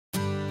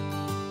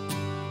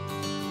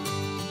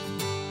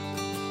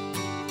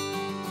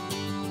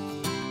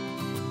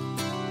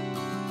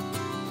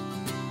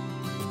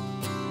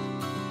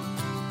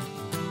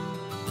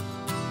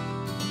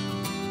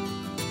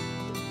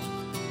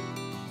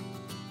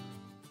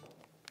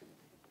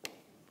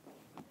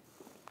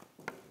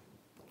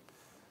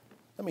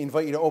Let me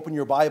invite you to open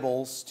your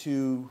Bibles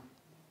to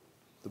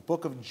the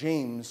book of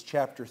James,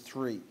 chapter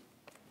 3.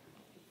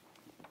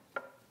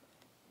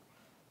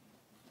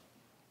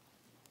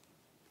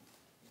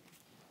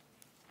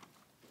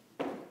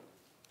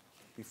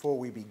 Before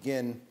we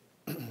begin,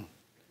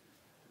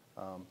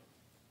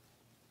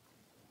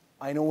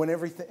 I know when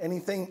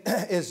anything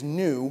is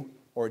new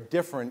or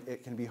different,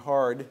 it can be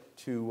hard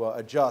to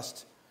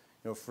adjust.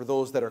 For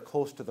those that are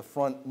close to the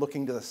front,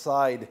 looking to the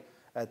side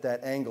at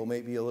that angle may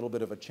be a little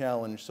bit of a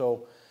challenge.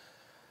 So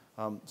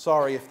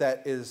sorry if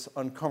that is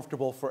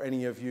uncomfortable for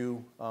any of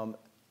you.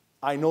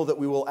 I know that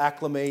we will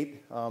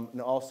acclimate, and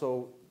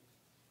also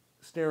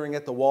staring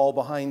at the wall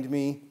behind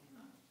me.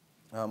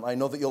 I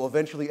know that you'll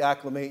eventually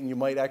acclimate, and you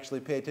might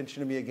actually pay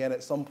attention to me again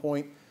at some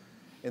point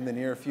in the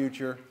near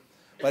future.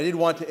 But I did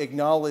want to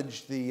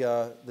acknowledge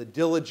the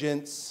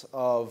diligence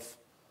of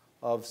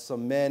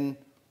some men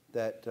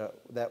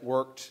that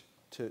worked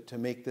to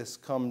make this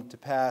come to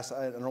pass.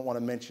 I don't want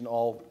to mention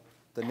all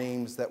the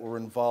names that were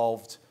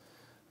involved,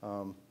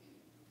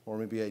 or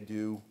maybe I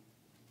do.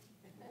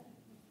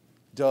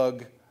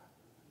 Doug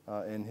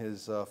and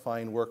his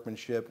fine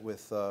workmanship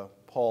with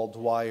Paul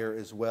Dwyer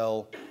as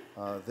well.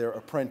 Their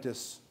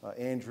apprentice,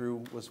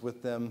 Andrew, was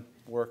with them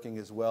working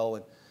as well.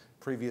 And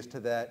previous to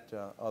that,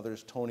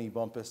 others, Tony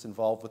Bumpus,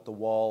 involved with the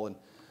wall and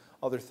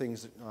other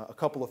things. A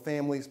couple of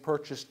families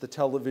purchased the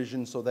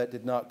television, so that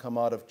did not come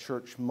out of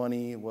church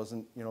money. It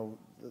wasn't,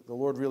 the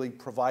Lord really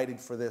provided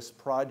for this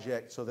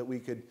project so that we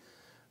could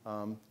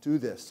do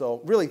this.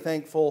 So really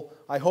thankful.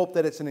 I hope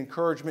that it's an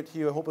encouragement to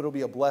you. I hope it'll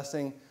be a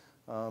blessing.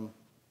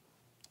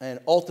 And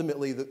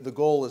ultimately, the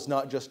goal is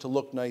not just to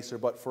look nicer,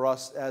 but for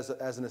us as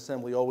an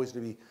assembly always to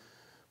be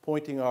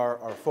pointing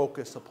our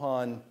focus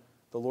upon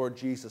the Lord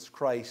Jesus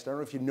Christ. I don't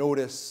know if you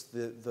notice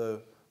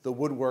the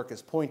woodwork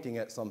is pointing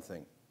at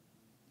something.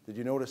 Did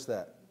you notice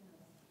that?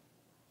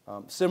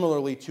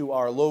 Similarly to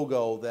our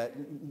logo that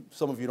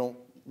some of you don't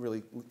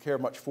really care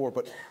much for,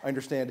 but I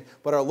understand.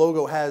 But our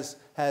logo has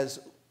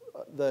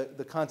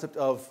the concept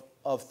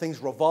of things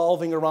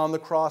revolving around the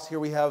cross. Here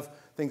we have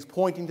things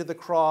pointing to the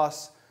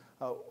cross.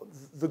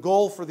 The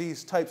goal for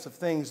these types of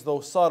things,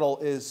 though subtle,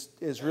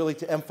 is really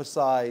to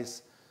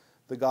emphasize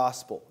the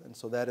gospel. And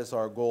so that is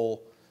our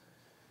goal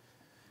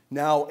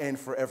now and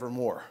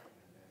forevermore.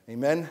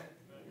 Amen? Amen.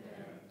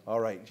 All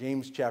right,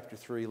 James chapter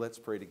 3, let's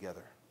pray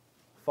together.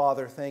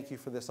 Father, thank you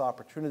for this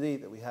opportunity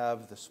that we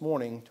have this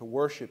morning to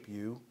worship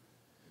you.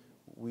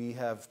 We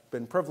have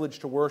been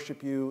privileged to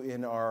worship you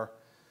in our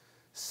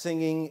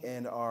singing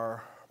and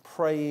our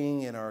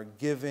praying and our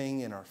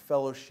giving and our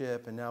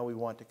fellowship, and now we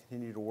want to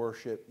continue to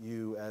worship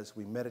you as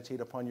we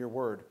meditate upon your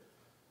word.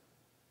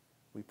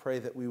 We pray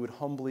that we would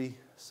humbly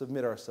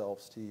submit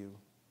ourselves to you,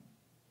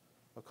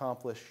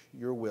 accomplish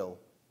your will.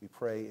 We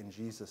pray in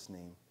Jesus'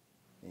 name.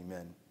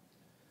 Amen.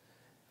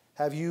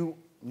 Have you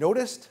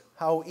noticed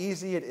how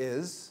easy it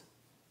is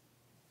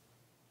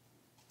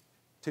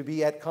to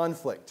be at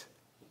conflict?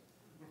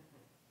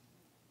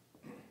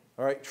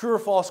 All right, true or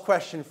false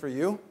question for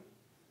you.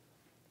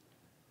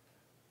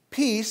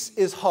 Peace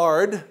is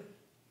hard.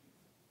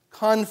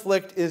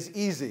 Conflict is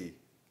easy.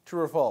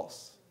 True or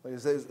false?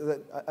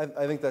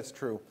 I think that's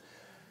true.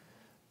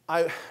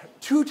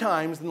 2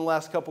 times in the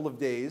last couple of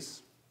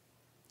days,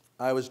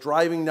 I was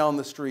driving down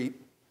the street,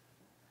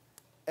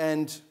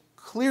 and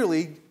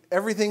clearly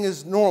everything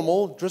is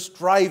normal, just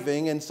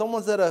driving, and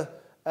someone's at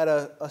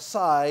a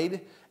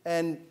side,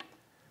 and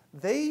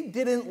they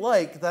didn't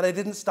like that I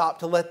didn't stop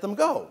to let them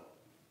go.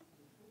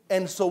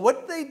 And so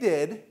what they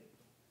did,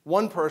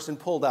 one person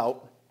pulled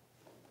out.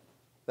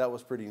 That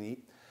was pretty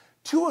neat.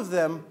 2 of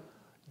them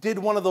did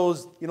one of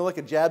those, like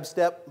a jab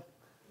step.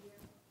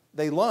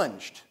 They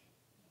lunged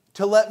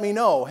to let me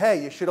know,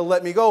 hey, you should have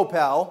let me go,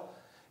 pal.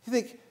 You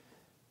think,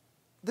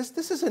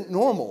 this isn't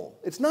normal.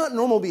 It's not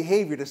normal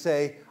behavior to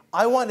say,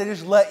 I want to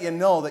just let you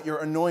know that you're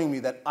annoying me,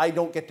 that I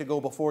don't get to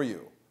go before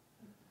you.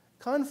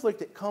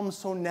 Conflict, it comes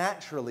so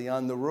naturally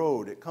on the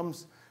road. It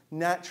comes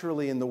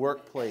naturally in the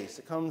workplace.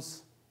 It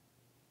comes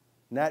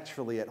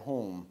naturally at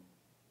home.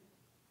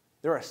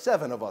 There are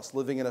 7 of us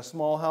living in a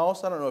small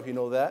house. I don't know if you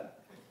know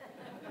that.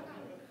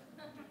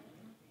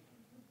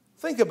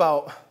 Think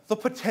about the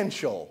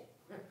potential.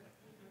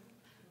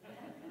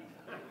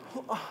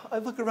 I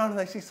look around and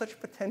I see such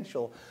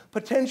potential.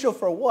 Potential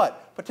for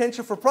what?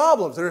 Potential for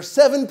problems. There are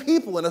 7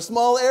 people in a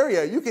small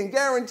area. You can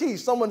guarantee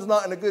someone's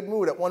not in a good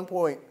mood at one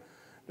point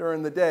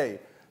during the day.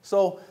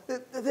 So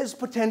there's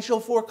potential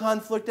for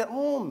conflict at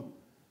home.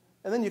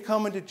 And then you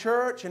come into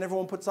church and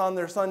everyone puts on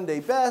their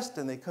Sunday best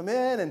and they come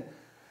in and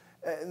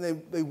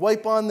they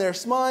wipe on their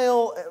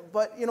smile.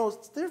 But,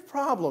 there's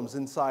problems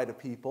inside of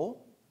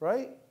people,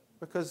 right?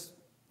 Because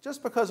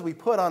just because we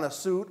put on a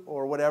suit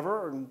or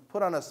whatever and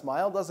put on a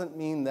smile doesn't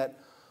mean that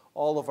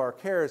all of our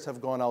cares have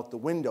gone out the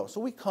window.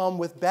 So we come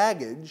with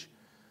baggage,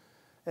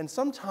 and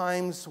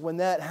sometimes when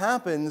that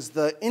happens,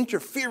 the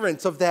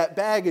interference of that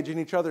baggage in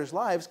each other's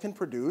lives can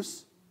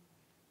produce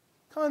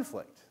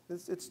conflict.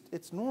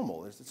 It's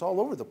normal. It's all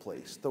over the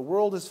place. The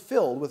world is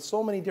filled with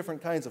so many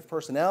different kinds of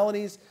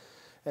personalities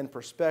and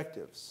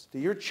perspectives. Do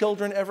your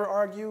children ever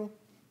argue?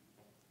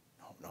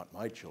 not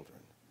my children.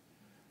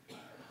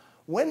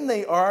 When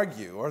they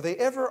argue, are they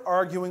ever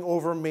arguing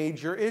over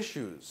major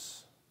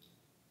issues?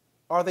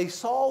 Are they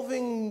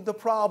solving the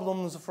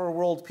problems for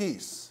world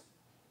peace?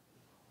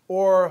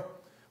 Or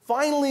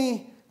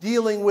finally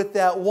dealing with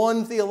that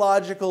one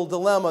theological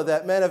dilemma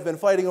that men have been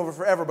fighting over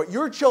forever, but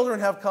your children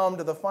have come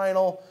to the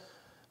final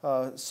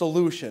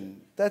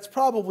solution? That's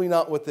probably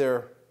not what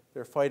they're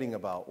fighting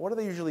about. What are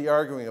they usually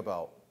arguing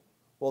about?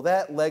 Well,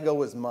 that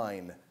Lego is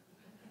mine.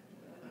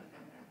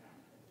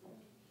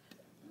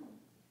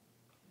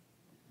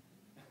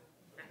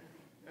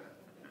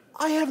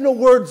 I have no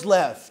words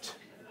left.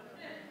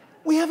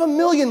 We have 1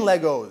 million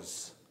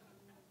Legos.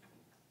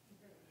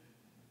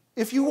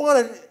 If you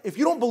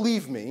don't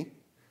believe me,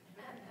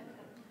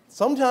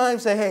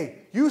 sometimes say,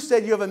 hey, you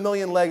said you have 1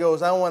 million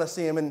Legos. I want to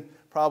see them. And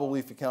probably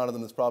if you counted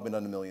them, it's probably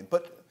not 1 million.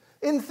 But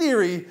in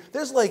theory,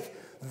 there's like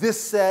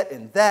this set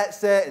and that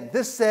set and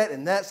this set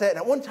and that set. And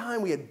at one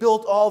time, we had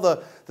built all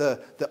the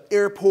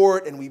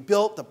airport, and we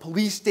built the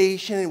police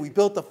station, and we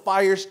built the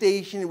fire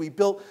station, and we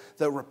built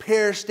the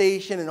repair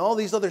station, and all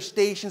these other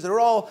stations that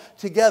are all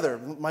together.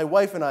 My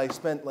wife and I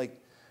spent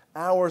like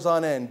hours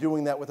on end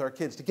doing that with our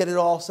kids to get it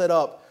all set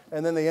up.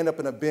 And then they end up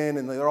in a bin,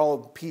 and they're all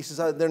pieces.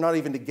 They're not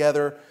even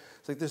together.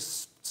 It's like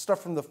there's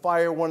stuff from the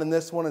fire one and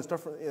this one and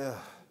stuff from... Ugh.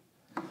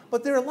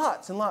 But there are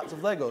lots and lots of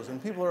Legos,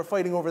 and people are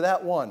fighting over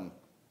that one.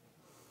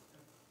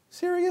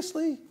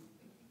 Seriously?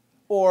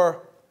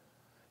 Or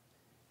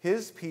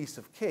his piece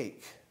of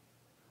cake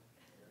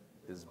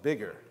is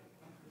bigger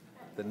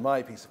than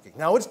my piece of cake.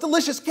 Now, it's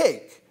delicious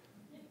cake.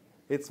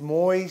 It's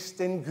moist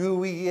and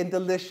gooey and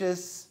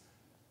delicious.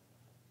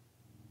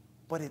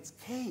 But it's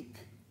cake.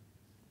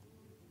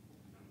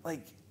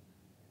 Like,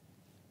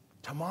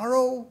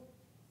 tomorrow,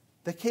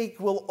 the cake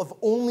will have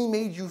only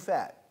made you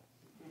fat.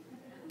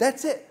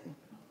 That's it.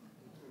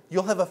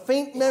 You'll have a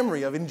faint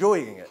memory of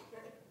enjoying it.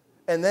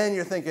 And then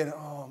you're thinking,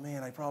 oh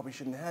man, I probably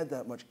shouldn't have had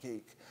that much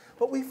cake.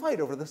 But we fight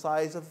over the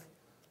size of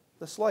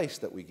the slice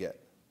that we get.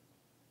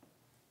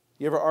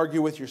 You ever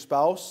argue with your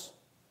spouse?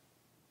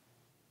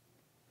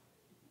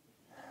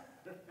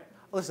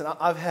 Listen,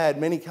 I've had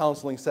many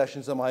counseling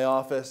sessions in my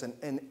office,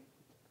 and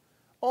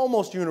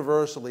almost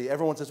universally,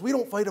 everyone says, we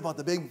don't fight about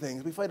the big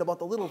things, we fight about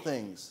the little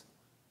things.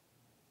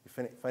 You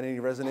find any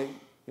resonate?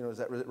 Is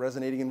that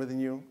resonating within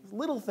you?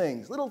 Little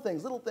things, little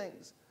things, little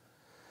things.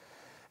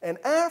 And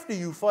after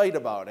you fight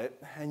about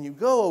it, and you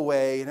go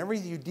away, and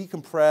everything you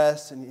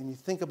decompress, and you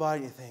think about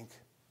it, you think,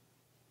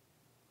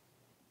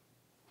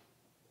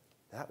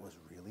 that was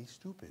really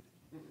stupid.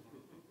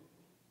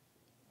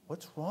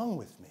 What's wrong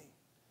with me?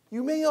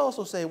 You may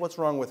also say, what's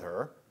wrong with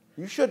her?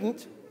 You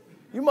shouldn't.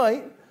 You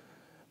might.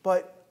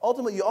 But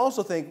ultimately, you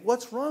also think,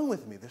 what's wrong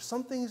with me? There's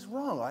something's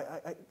wrong.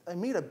 I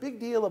made a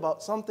big deal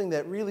about something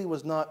that really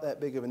was not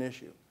that big of an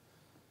issue.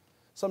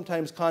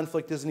 Sometimes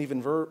conflict isn't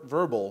even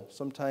verbal.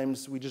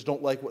 Sometimes we just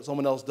don't like what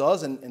someone else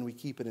does, and we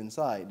keep it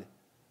inside.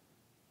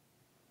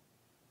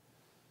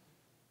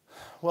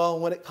 Well,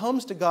 when it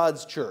comes to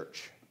God's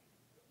church,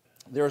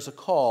 there's a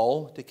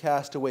call to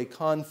cast away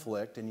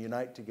conflict and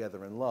unite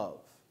together in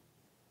love.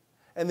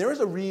 And there is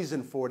a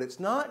reason for it. It's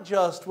not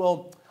just,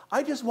 well,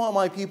 I just want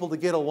my people to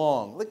get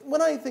along. Like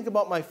when I think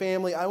about my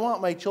family, I want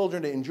my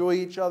children to enjoy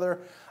each other.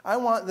 I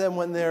want them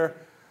when they're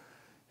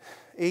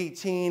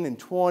 18 and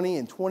 20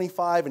 and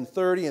 25 and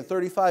 30 and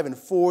 35 and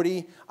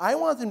 40. I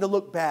want them to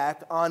look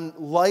back on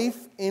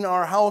life in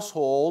our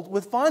household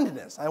with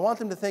fondness. I want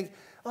them to think,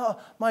 oh,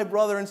 my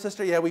brother and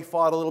sister, yeah, we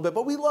fought a little bit,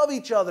 but we love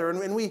each other,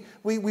 and we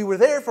were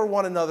there for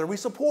one another. We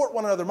support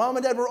one another. Mom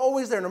and Dad were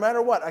always there, no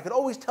matter what. I could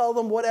always tell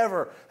them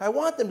whatever. I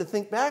want them to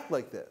think back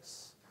like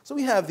this. So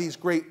we have these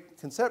great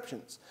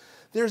conceptions.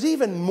 There's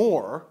even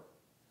more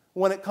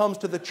when it comes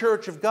to the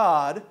church of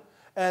God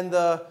and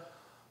the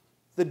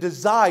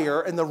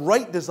desire and the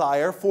right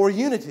desire for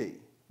unity.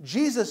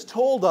 Jesus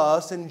told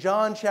us in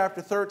John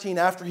chapter 13,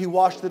 after he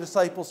washed the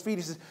disciples' feet,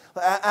 he says,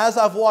 as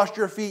I've washed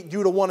your feet,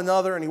 do to one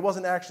another. And he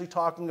wasn't actually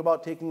talking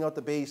about taking out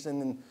the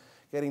basin and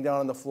getting down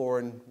on the floor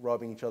and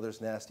rubbing each other's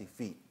nasty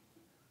feet.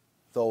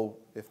 Though,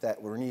 if that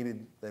were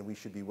needed, then we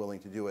should be willing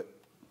to do it.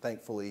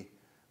 Thankfully,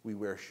 we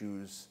wear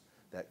shoes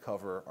that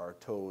cover our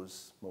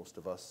toes, most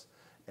of us.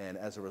 And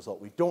as a result,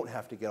 we don't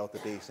have to get out the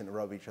basin and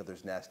rub each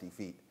other's nasty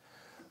feet.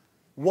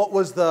 What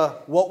was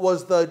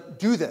the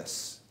do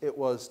this? It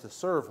was to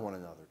serve one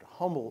another, to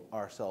humble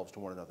ourselves to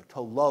one another,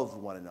 to love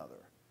one another.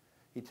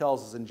 He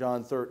tells us in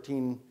John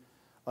 13,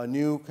 a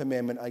new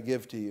commandment I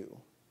give to you,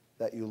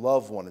 that you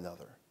love one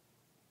another,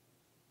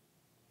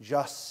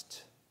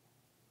 just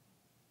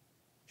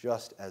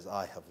as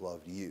I have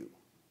loved you.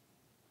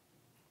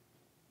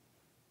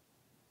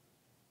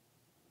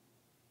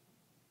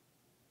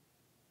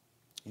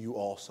 You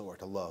also are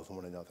to love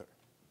one another.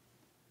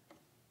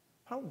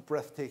 How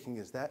breathtaking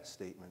is that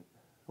statement?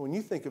 When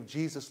you think of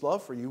Jesus'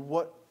 love for you,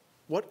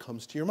 what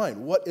comes to your mind?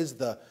 What is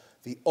the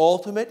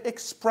ultimate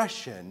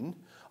expression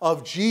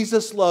of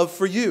Jesus' love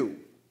for you?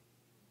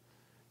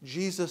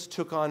 Jesus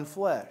took on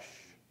flesh.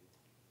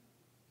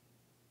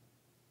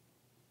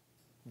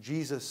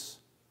 Jesus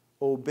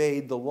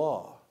obeyed the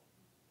law.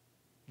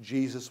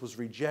 Jesus was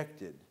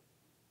rejected.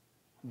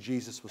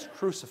 Jesus was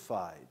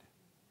crucified.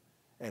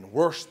 And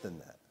worse than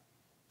that,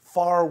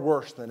 far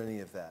worse than any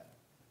of that,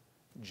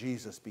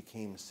 Jesus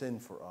became sin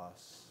for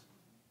us,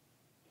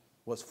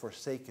 was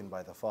forsaken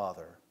by the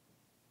Father,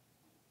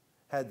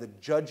 had the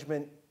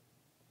judgment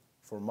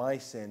for my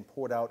sin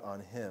poured out on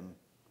him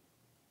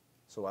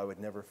so I would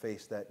never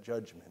face that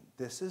judgment.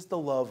 This is the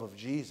love of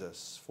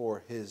Jesus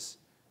for his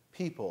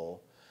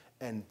people,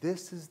 and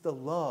this is the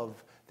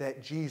love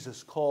that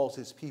Jesus calls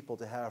his people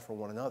to have for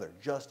one another.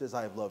 Just as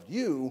I've loved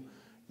you,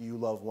 you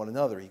love one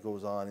another. He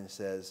goes on and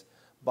says,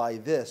 by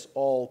this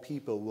all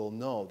people will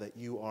know that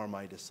you are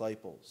my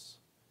disciples,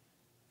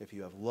 if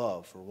you have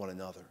love for one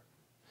another.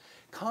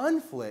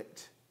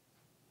 Conflict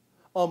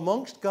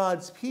amongst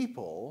God's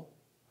people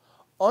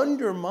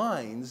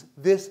undermines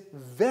this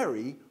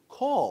very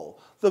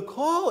call. The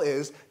call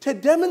is to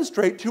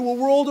demonstrate to a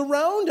world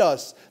around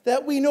us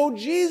that we know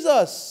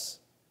Jesus.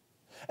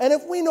 And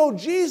if we know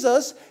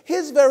Jesus,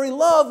 his very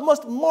love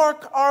must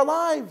mark our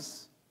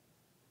lives,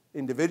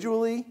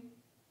 individually,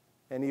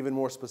 and even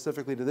more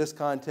specifically to this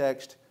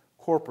context,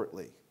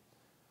 corporately.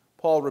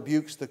 Paul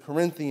rebukes the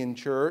Corinthian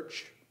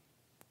church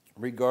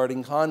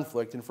regarding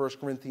conflict in 1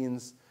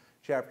 Corinthians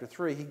chapter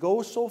 3. He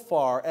goes so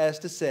far as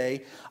to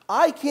say,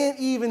 I can't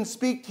even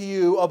speak to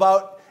you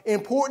about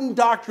important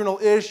doctrinal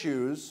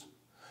issues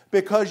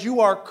because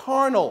you are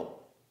carnal,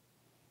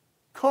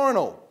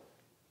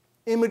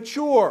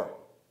 immature,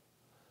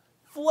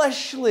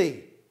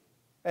 fleshly.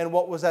 And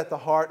what was at the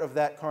heart of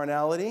that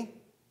carnality?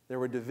 There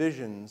were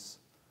divisions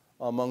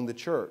among the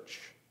church.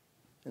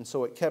 And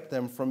so it kept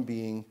them from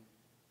being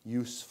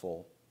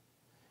useful.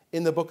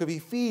 In the book of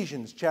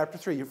Ephesians, chapter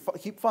 3, you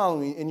keep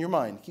following me in your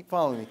mind, keep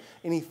following me.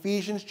 In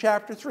Ephesians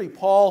chapter 3,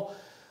 Paul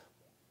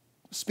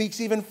speaks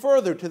even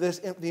further to this,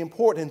 the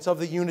importance of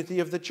the unity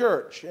of the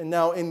church. And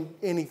now in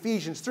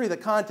Ephesians 3, the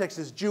context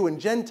is Jew and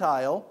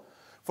Gentile.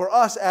 For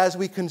us, as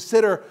we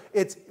consider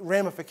its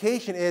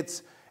ramification,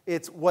 it's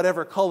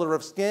whatever color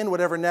of skin,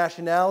 whatever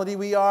nationality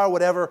we are,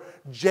 whatever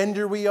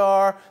gender we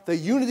are. The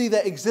unity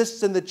that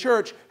exists in the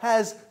church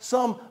has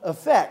some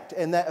effect.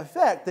 And that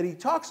effect that he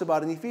talks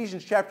about in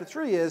Ephesians chapter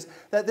 3 is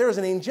that there is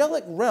an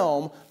angelic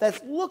realm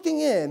that's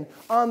looking in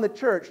on the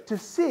church to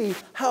see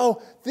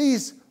how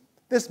this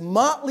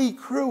motley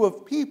crew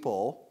of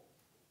people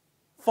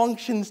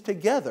functions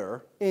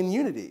together in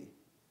unity.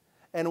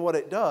 And what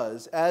it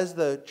does, as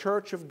the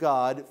church of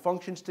God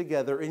functions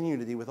together in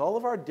unity with all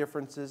of our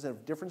differences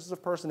and differences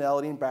of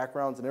personality and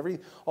backgrounds and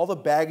all the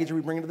baggage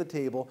we bring to the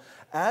table,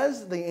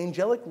 as the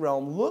angelic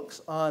realm looks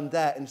on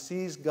that and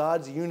sees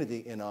God's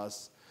unity in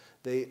us,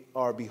 they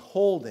are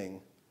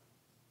beholding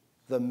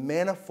the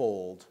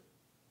manifold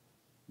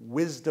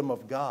wisdom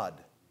of God.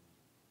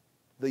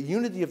 The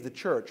unity of the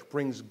church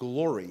brings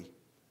glory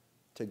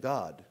to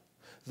God.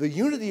 The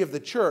unity of the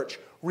church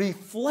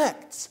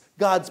reflects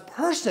God's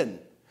person,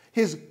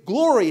 his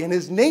glory and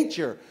his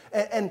nature.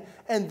 And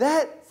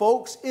that,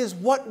 folks, is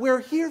what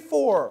we're here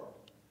for.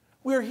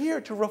 We're here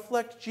to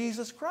reflect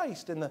Jesus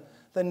Christ and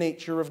the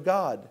nature of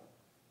God.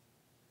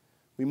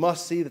 We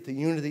must see that the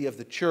unity of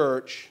the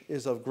church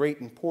is of great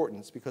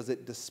importance because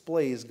it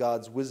displays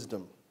God's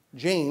wisdom.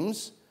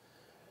 James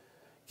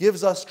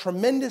gives us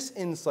tremendous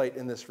insight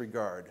in this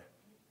regard.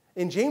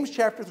 In James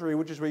chapter 3,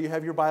 which is where you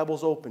have your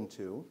Bibles open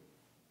to,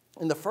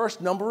 in the first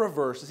number of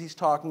verses, he's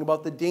talking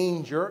about the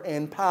danger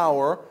and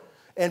power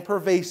and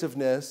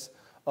pervasiveness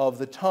of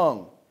the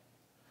tongue.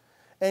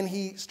 And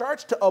he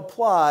starts to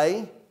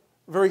apply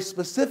very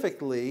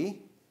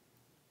specifically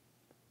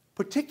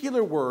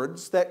particular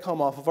words that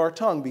come off of our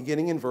tongue,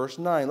 beginning in verse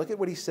 9. Look at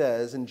what he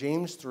says in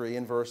James 3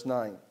 and verse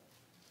 9.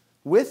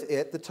 With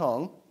it, the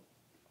tongue,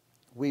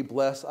 we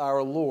bless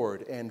our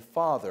Lord and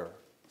Father.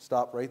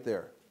 Stop right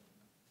there.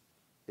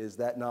 Is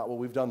that not what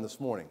we've done this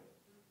morning?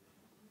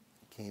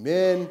 Came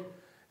in,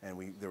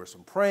 and there was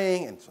some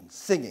praying and some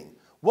singing.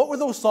 What were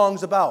those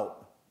songs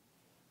about?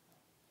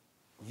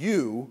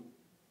 You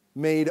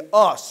made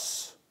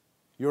us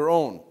your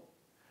own.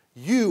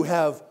 You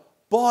have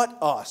bought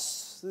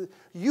us.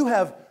 You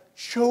have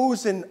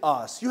chosen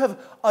us. You have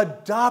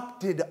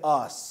adopted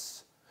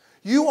us.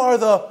 You are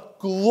the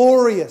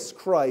glorious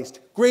Christ,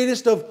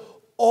 greatest of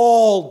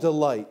all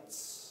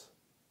delights.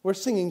 We're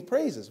singing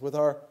praises with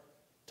our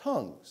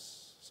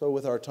tongues. So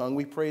with our tongue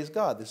we praise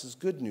God. This is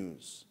good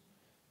news.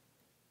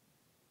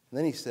 And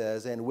then he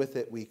says, and with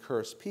it we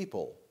curse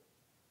people.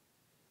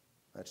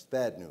 That's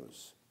bad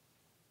news.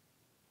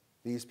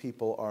 These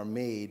people are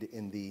made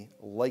in the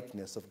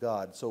likeness of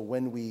God. So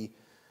when we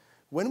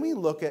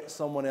look at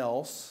someone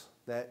else,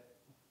 that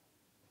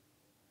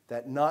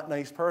not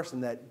nice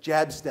person that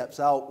jab steps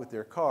out with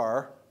their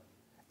car,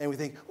 and we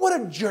think, what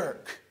a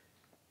jerk.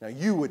 Now,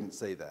 you wouldn't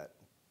say that.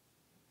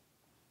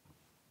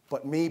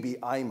 But maybe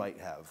I might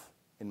have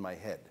in my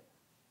head.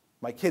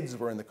 My kids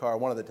were in the car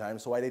one of the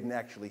times, so I didn't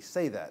actually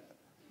say that.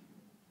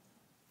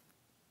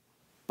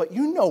 But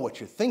you know what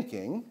you're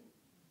thinking.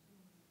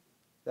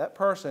 That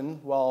person,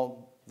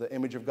 while the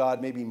image of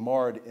God may be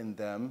marred in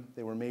them,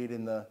 they were made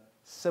in the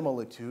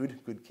similitude,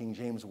 good King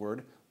James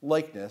word,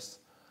 likeness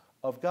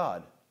of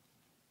God.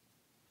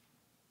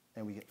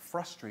 and we get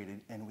frustrated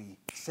and we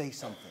say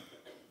something.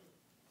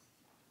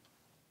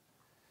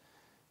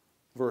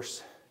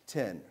 Verse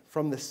 10,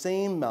 from the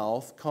same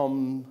mouth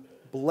come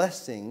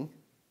blessing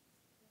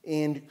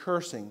and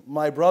cursing.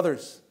 My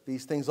brothers,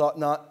 these things ought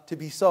not to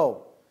be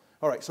so.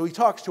 All right, so he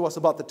talks to us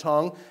about the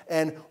tongue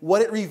and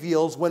what it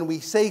reveals when we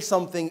say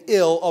something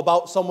ill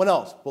about someone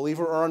else,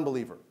 believer or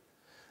unbeliever.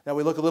 Now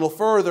we look a little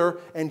further,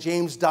 and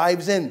James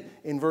dives in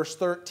verse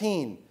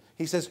 13.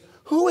 He says,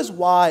 who is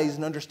wise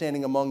and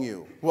understanding among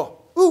you? Well,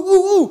 me,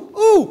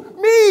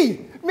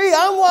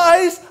 I'm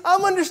wise,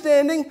 I'm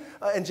understanding.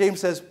 And James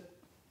says,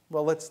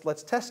 well,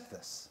 let's test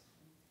this.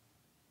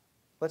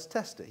 Let's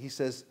test it. He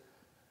says,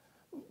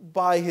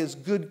 by his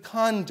good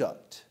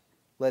conduct,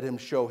 let him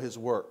show his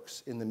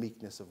works in the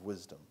meekness of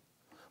wisdom.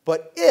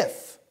 But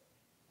if,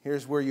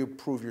 here's where you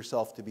prove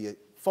yourself to be a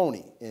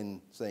phony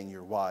in saying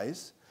you're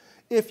wise,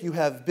 if you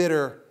have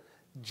bitter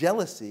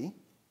jealousy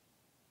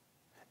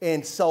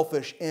and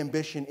selfish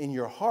ambition in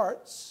your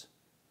hearts,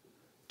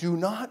 do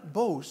not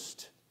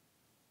boast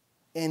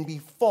and be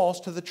false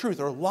to the truth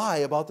or lie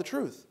about the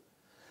truth.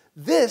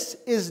 This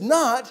is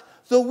not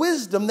the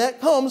wisdom that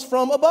comes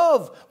from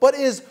above, but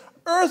is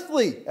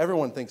earthly,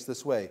 everyone thinks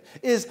this way,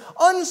 is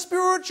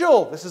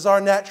unspiritual, this is our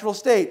natural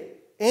state,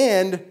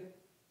 and,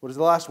 what does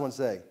the last one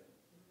say?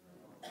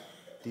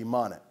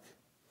 Demonic.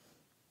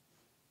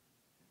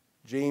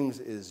 James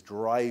is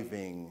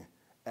driving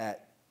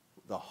at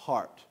the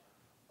heart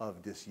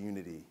of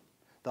disunity,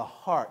 the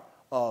heart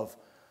of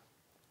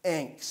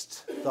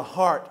angst, the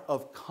heart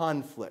of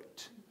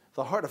conflict.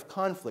 The heart of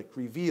conflict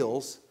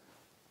reveals,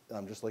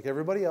 I'm just like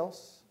everybody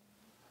else,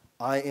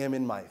 I am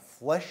in my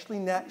fleshly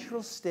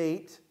natural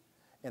state,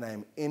 and I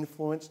am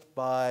influenced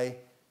by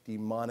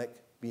demonic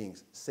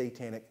beings,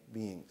 satanic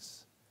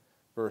beings.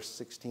 Verse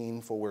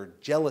 16, for where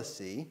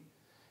jealousy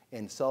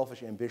and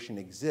selfish ambition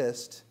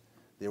exist,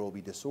 there will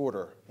be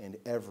disorder and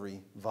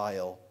every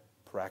vile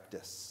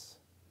practice.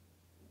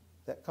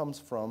 That comes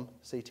from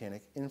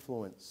satanic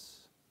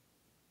influence.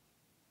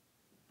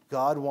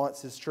 God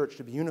wants his church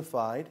to be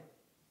unified.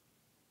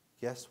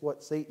 Guess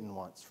what Satan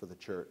wants for the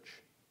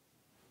church?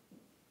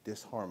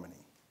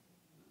 Disharmony,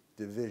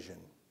 division,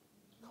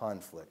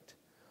 conflict.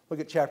 Look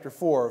at chapter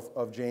 4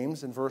 of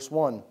James in verse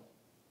 1.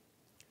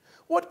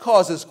 What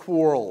causes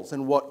quarrels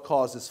and what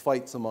causes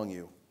fights among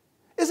you?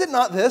 Is it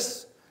not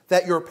this,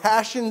 that your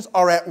passions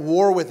are at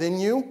war within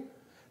you?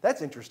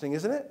 That's interesting,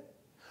 isn't it?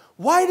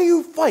 Why do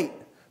you fight?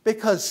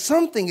 Because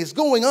something is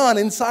going on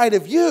inside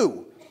of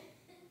you.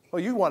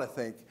 Well, you want to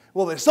think,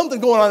 well, there's something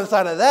going on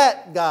inside of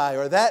that guy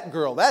or that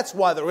girl. That's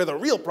where the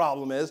real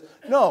problem is.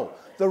 No,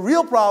 the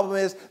real problem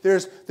is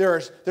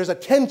there's a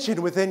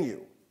tension within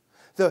you.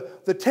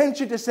 The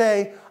tension to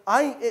say,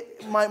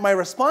 my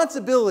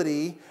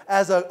responsibility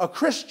as a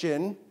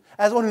Christian,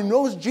 as one who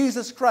knows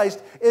Jesus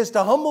Christ, is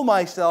to humble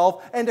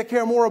myself and to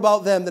care more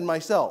about them than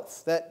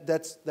myself.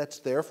 That's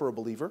there for a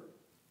believer.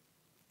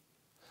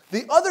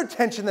 The other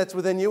tension that's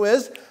within you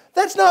is,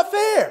 that's not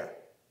fair.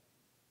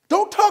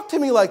 Don't talk to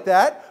me like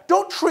that.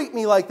 Don't treat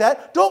me like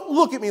that. Don't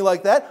look at me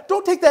like that.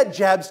 Don't take that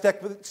jab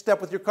step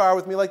with your car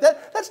with me like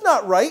that. That's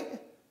not right.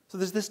 So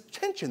there's this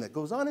tension that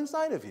goes on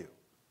inside of you.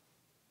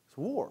 It's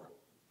war.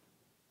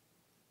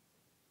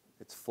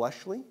 It's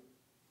fleshly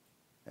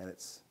and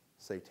it's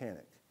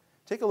satanic.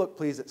 Take a look,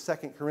 please, at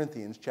 2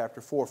 Corinthians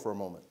chapter 4 for a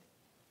moment.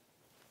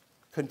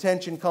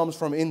 Contention comes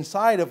from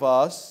inside of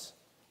us,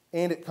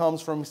 and it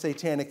comes from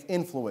satanic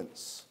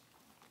influence.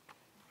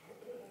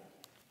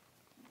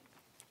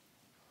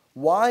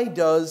 Why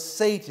does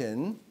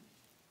Satan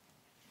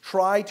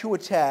try to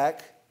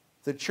attack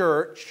the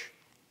church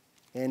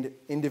and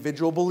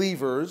individual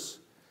believers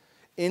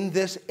in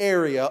this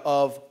area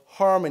of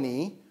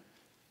harmony,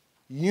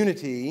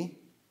 unity,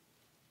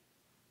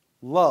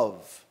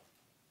 love?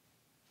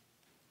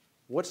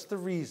 What's the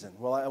reason?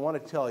 Well, I want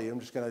to tell you, I'm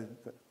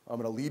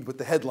going to lead with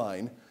the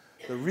headline.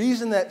 The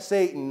reason that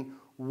Satan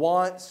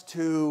wants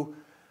to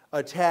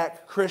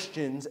attack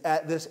Christians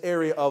at this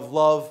area of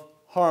love,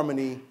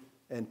 harmony,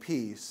 and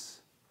peace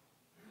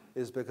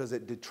is because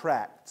it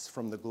detracts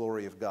from the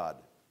glory of God.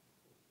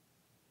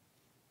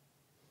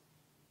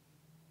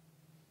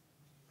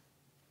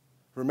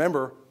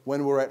 Remember,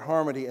 when we're at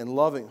harmony and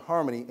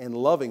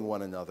loving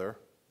one another,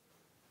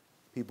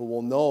 people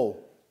will know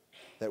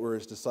that we're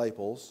his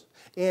disciples.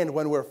 And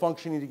when we're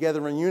functioning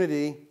together in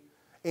unity,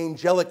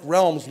 angelic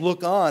realms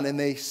look on and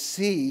they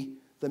see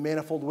the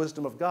manifold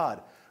wisdom of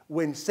God.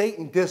 When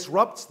Satan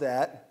disrupts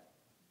that,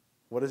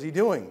 what is he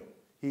doing?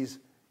 He's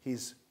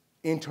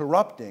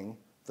interrupting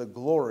the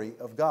glory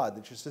of God,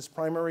 which is his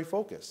primary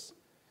focus.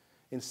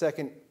 In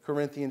 2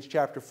 Corinthians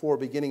chapter 4,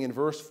 beginning in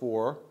verse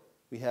 4,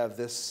 we have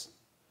this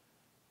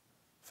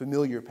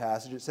familiar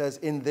passage. It says,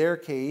 in their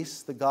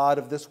case, the God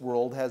of this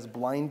world has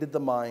blinded the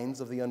minds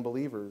of the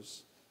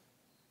unbelievers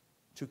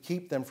to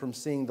keep them from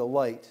seeing the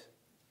light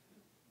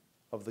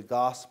of the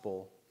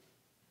gospel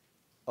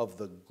of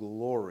the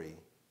glory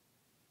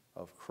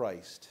of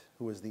Christ,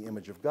 who is the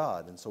image of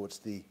God. And so it's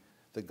the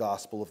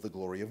gospel of the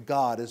glory of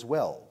God as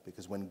well,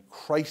 because when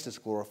Christ is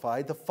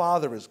glorified, the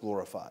Father is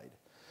glorified.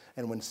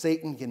 And when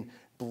Satan can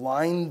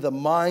blind the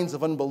minds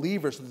of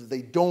unbelievers so that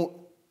they don't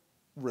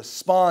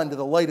respond to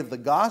the light of the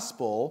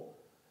gospel,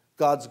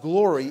 God's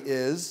glory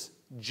is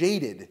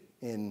jaded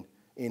in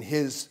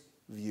his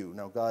view.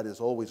 Now, God is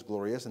always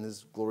glorious, and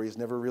his glory is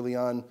never really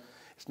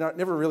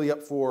never really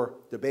up for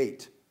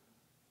debate,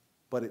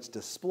 but its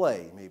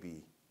display may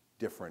be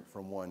different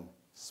from one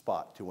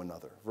spot to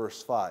another.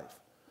 Verse 5,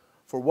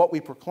 for what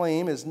we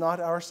proclaim is not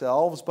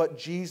ourselves, but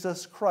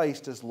Jesus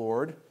Christ as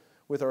Lord,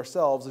 with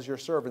ourselves as your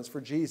servants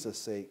for Jesus'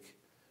 sake.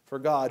 For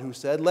God, who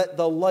said, let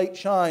the light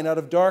shine out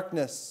of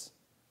darkness,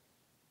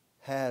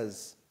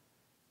 has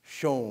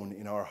shone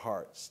in our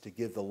hearts to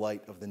give the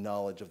light of the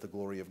knowledge of the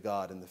glory of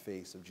God in the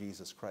face of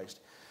Jesus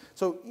Christ.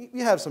 So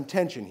you have some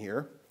tension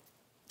here,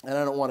 and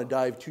I don't want to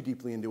dive too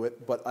deeply into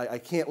it, but I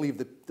can't leave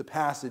the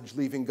passage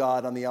leaving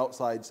God on the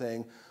outside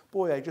saying,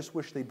 boy, I just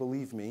wish they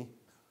believed me,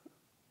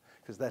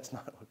 because that's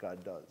not what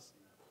God does.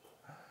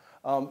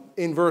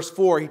 In verse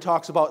 4, he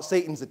talks about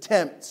Satan's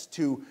attempts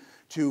to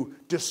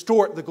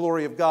distort the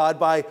glory of God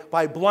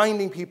by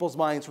blinding people's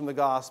minds from the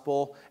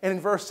gospel. And in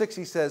verse 6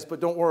 he says,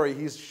 but don't worry,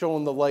 he's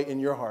shown the light in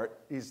your heart.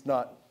 God's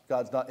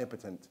not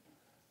impotent.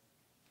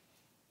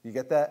 You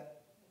get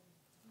that?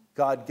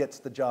 God gets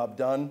the job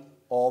done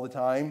all the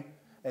time.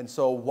 And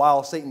so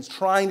while Satan's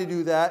trying to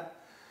do that,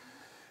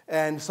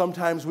 and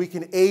sometimes we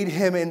can aid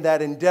him in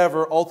that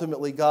endeavor,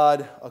 ultimately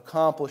God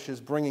accomplishes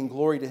bringing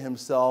glory to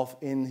himself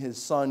in his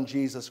Son,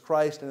 Jesus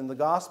Christ, and in the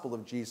gospel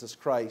of Jesus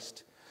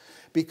Christ.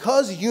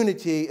 Because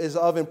unity is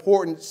of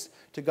importance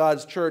to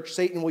God's church,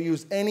 Satan will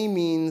use any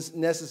means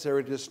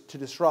necessary to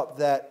disrupt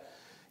that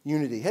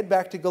unity. Head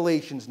back to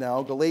Galatians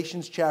now,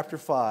 Galatians chapter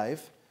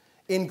 5.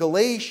 In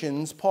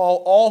Galatians,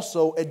 Paul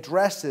also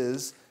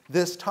addresses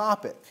this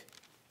topic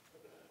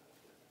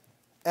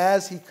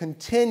as he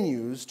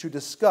continues to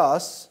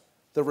discuss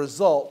the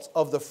results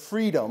of the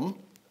freedom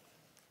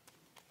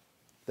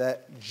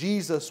that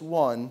Jesus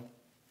won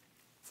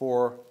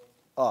for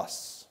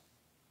us.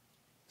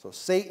 So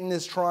Satan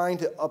is trying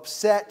to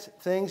upset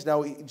things.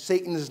 Now,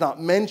 Satan is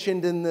not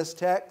mentioned in this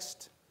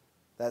text.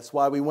 That's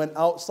why we went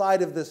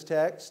outside of this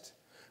text,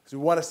 because we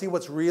want to see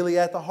what's really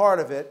at the heart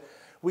of it.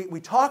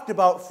 We talked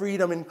about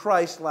freedom in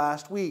Christ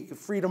last week,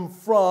 freedom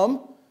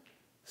from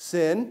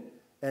sin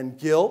and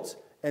guilt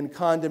and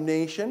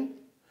condemnation,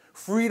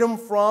 freedom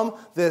from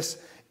this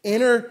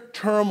inner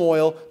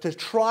turmoil to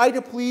try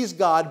to please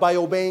God by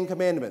obeying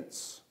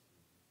commandments.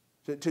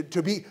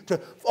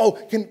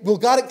 Will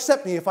God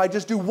accept me if I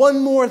just do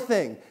one more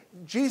thing?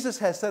 Jesus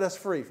has set us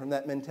free from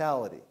that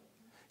mentality.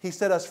 He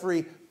set us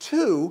free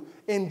to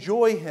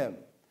enjoy him.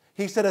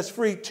 He set us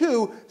free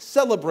to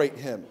celebrate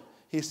him.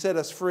 He set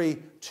us free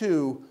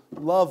to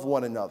love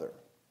one another.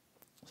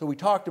 So we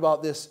talked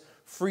about this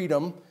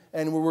freedom,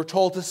 and we were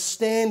told to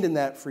stand in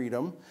that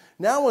freedom.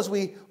 Now as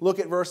we look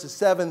at verses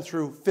 7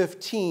 through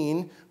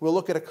 15, we'll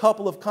look at a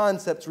couple of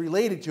concepts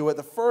related to it,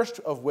 the first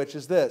of which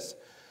is this.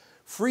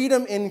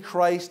 Freedom in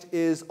Christ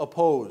is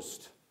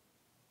opposed.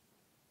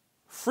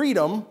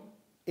 Freedom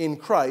in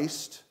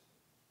Christ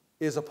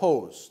is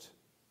opposed.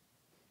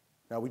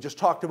 Now we just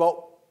talked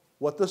about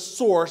what the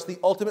source, the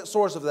ultimate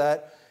source of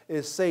that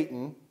is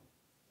Satan.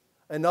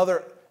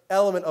 Another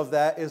element of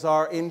that is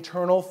our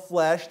internal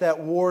flesh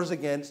that wars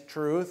against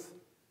truth.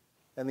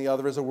 And the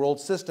other is a world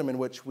system in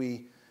which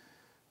we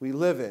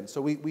live in. So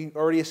we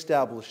already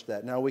established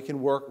that. Now we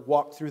can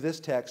walk through this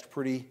text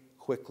pretty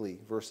quickly,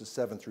 verses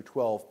 7 through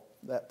 12,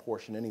 that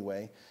portion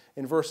anyway.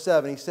 In verse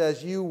 7, he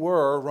says, you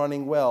were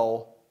running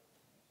well.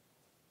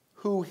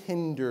 Who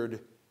hindered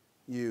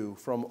you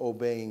from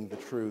obeying the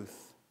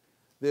truth?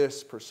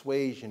 This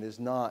persuasion is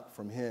not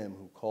from him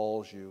who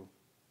calls you.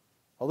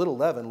 A little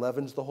leaven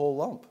leavens the whole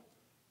lump.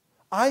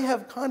 I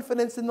have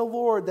confidence in the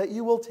Lord that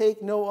you will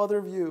take no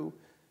other view,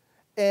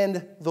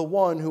 and the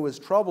one who is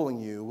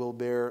troubling you will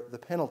bear the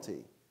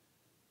penalty,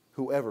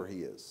 whoever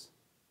he is.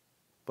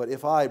 But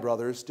if I,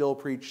 brothers, still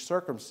preach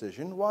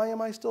circumcision, why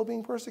am I still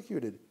being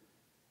persecuted?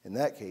 In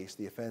that case,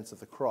 the offense of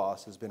the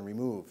cross has been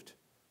removed.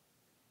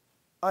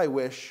 I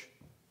wish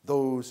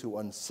those who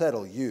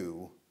unsettle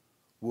you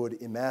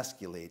would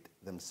emasculate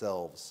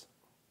themselves.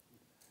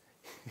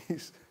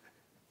 He's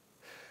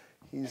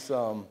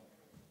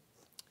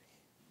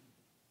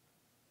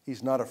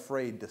not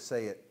afraid to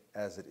say it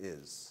as it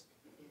is.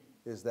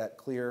 Is that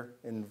clear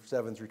in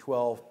 7 through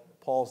 12?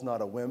 Paul's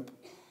not a wimp,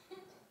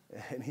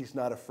 and he's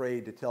not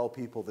afraid to tell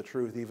people the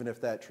truth, even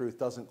if that truth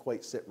doesn't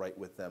quite sit right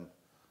with them.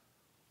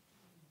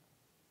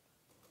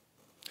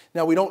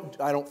 Now, I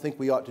don't think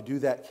we ought to do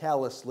that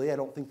callously. I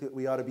don't think that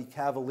we ought to be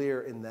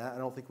cavalier in that. I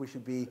don't think we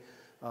should be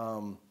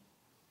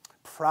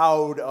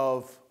proud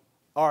of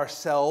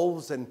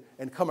ourselves and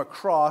come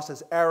across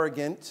as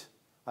arrogant.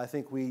 I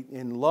think we,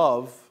 in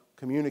love,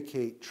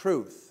 communicate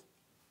truth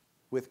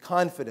with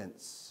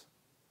confidence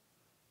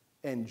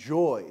and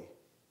joy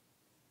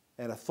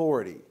and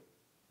authority.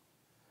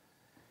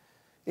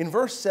 In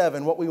verse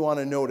 7, what we want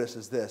to notice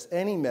is this.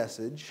 Any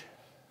message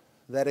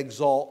that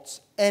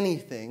exalts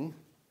anything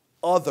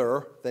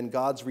other than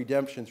God's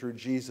redemption through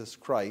Jesus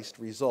Christ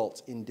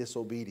results in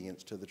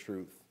disobedience to the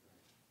truth.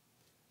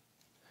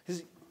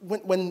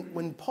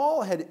 when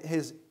Paul had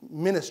his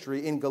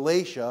ministry in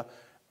Galatia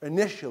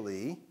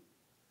initially,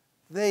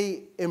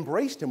 they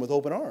embraced him with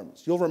open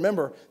arms. You'll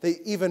remember they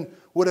even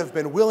would have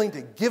been willing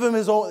to give him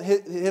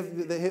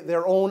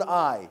their own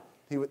eye.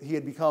 He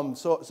had become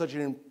such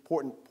an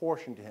important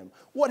portion to him.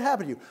 What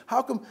happened to you?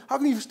 How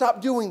come you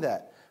stop doing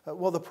that?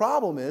 Well, the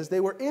problem is they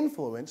were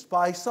influenced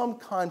by some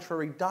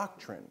contrary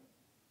doctrine.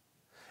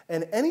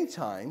 And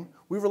anytime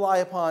we rely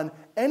upon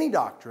any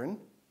doctrine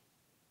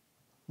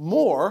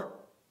more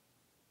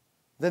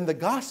than the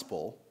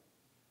gospel,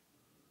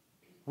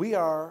 we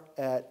are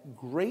at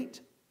great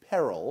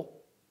peril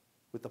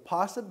with the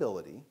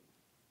possibility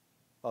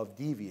of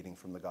deviating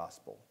from the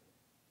gospel.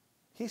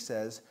 He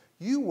says,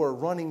 you were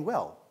running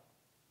well.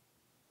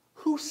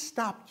 Who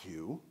stopped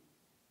you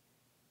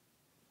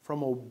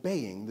from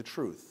obeying the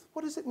truth?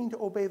 What does it mean to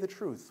obey the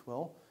truth?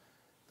 Well,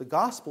 the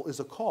gospel is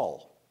a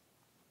call.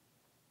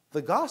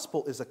 The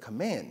gospel is a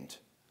command.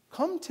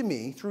 Come to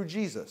me through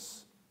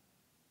Jesus.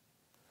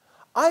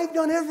 I've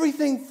done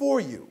everything for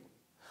you.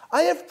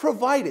 I have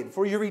provided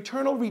for your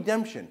eternal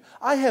redemption.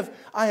 I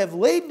have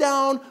laid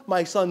down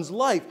my son's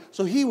life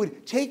so he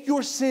would take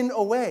your sin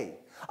away.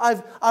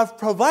 I've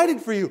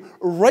provided for you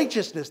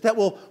righteousness that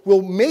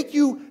will make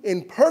you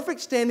in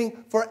perfect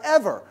standing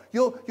forever.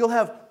 You'll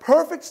have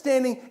perfect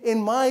standing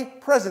in my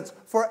presence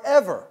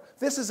forever.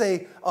 This is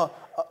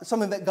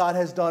something that God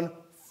has done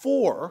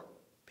for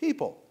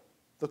people.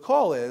 The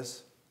call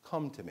is,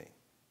 come to me.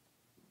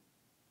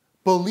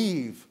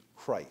 Believe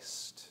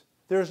Christ.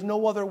 There's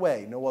no other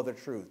way, no other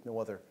truth, no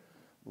other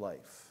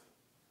life.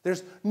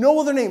 There's no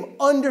other name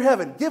under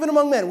heaven given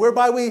among men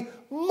whereby we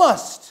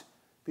must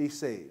be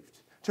saved.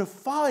 To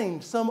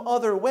find some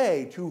other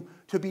way to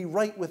be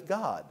right with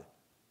God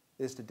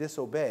is to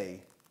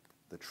disobey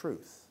the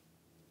truth.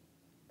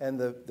 And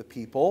the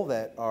people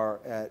that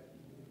are at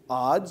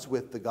odds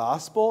with the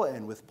gospel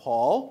and with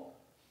Paul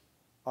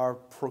are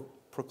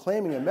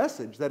proclaiming a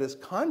message that is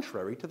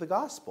contrary to the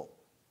gospel.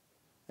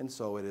 And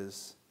so it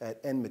is at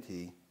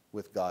enmity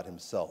with God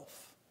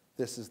himself.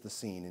 This is the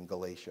scene in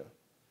Galatia.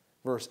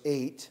 Verse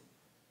 8,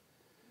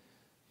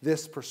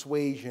 this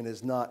persuasion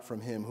is not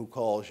from him who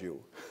calls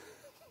you.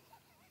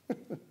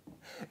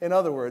 In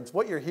other words,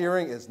 what you're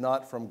hearing is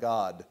not from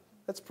God.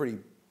 That's pretty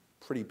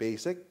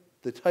basic.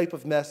 The type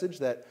of message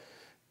that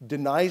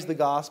denies the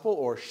gospel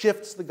or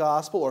shifts the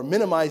gospel or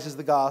minimizes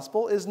the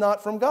gospel is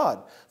not from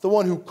God. The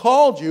one who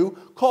calls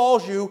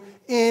you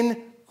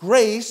in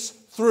grace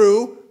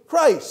through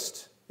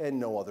Christ and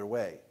no other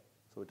way.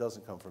 So it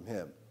doesn't come from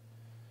him.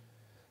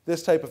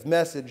 This type of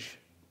message,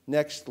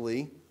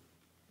 nextly,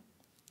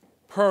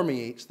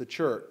 permeates the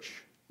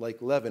church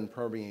like leaven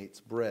permeates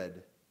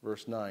bread.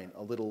 Verse 9,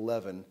 a little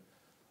leaven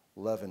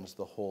leavens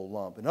the whole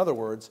lump. In other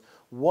words,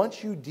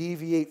 once you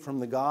deviate from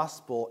the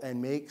gospel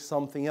and make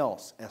something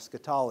else,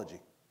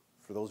 eschatology.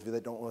 For those of you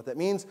that don't know what that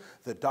means,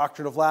 the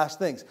doctrine of last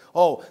things.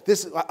 Oh,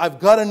 I've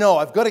got to know,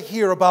 I've got to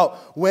hear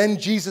about when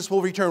Jesus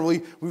will return. Will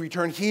he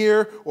return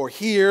here or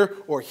here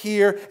or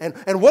here? And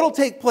what will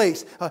take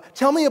place?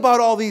 Tell me about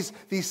all these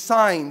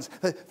signs.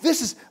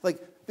 This is like,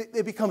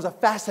 it becomes a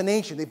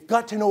fascination. They've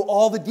got to know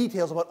all the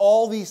details about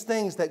all these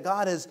things that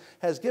God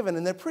has given.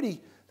 And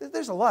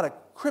there's a lot of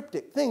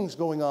cryptic things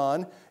going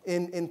on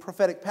in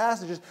prophetic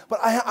passages, but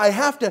I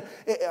have to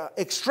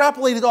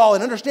extrapolate it all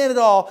and understand it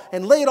all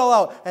and lay it all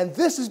out. And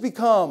this has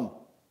become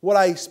what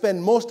I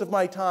spend most of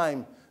my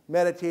time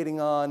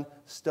meditating on,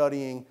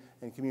 studying,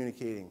 and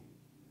communicating.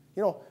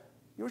 You know,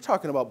 you were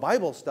talking about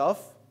Bible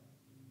stuff,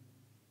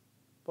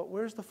 but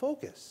where's the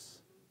focus?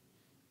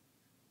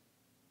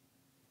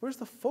 Where's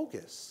the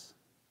focus?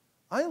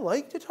 I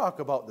like to talk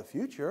about the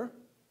future.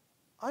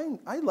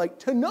 I like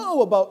to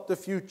know about the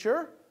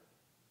future.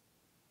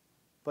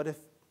 But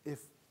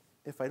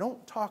if I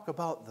don't talk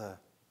about the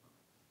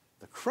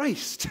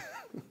Christ,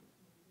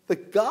 the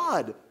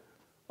God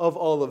of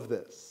all of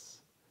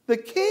this, the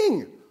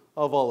King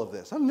of all of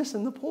this, I'm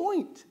missing the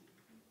point.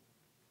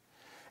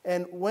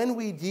 And when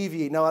we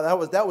deviate, now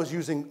that was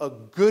using a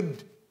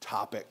good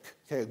topic,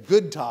 okay, a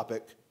good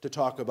topic to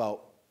talk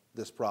about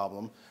this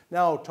problem.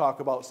 Now talk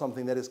about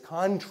something that is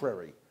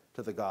contrary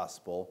to the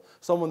gospel.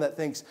 Someone that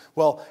thinks,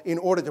 well, in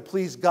order to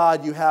please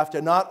God, you have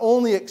to not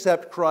only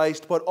accept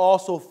Christ, but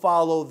also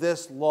follow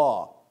this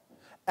law.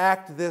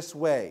 Act this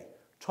way.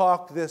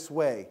 Talk this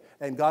way.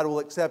 And God will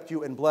accept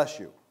you and bless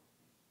you.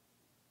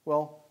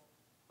 Well,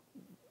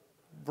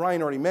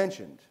 Brian already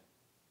mentioned,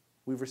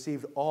 we've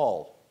received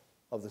all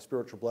of the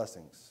spiritual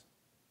blessings.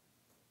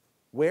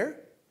 Where?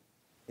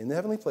 In the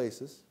heavenly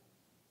places.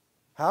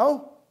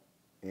 How?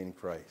 In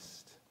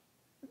Christ.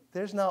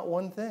 There's not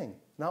one thing.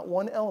 Not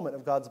one element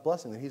of God's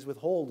blessing that he's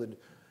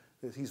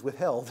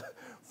withheld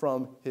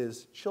from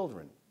his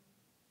children.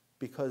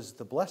 Because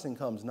the blessing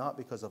comes not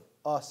because of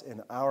us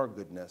and our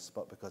goodness,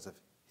 but because of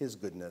his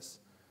goodness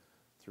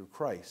through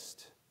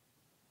Christ.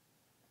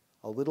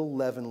 A little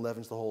leaven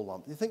leavens the whole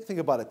lump. You think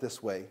about it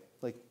this way.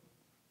 Like,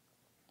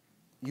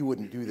 you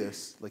wouldn't do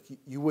this. Like,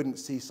 you wouldn't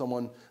see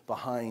someone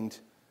behind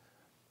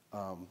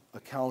a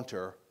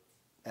counter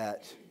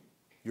at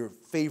your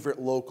favorite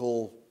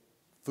local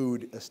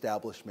food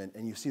establishment,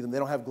 and you see them, they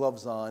don't have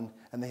gloves on,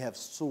 and they have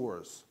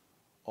sores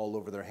all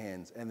over their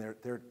hands, and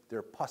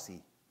they're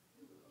pussy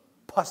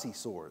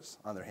sores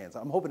on their hands.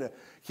 I'm hoping to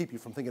keep you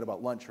from thinking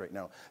about lunch right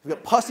now. They've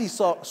got pussy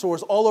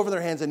sores all over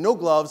their hands and no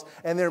gloves,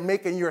 and they're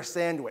making your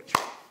sandwich.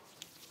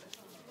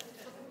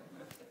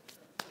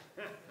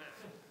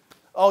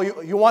 Oh,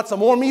 you want some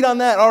more meat on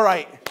that? All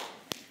right.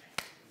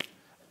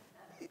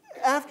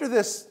 After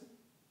this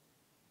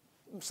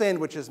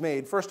sandwich is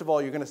made, first of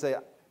all, you're going to say,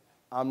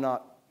 I'm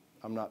not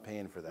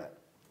paying for that,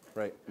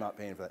 right? Not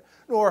paying for that.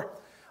 Or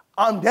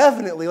I'm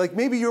definitely, like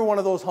maybe you're one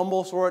of those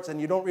humble sorts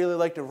and you don't really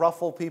like to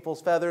ruffle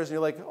people's feathers and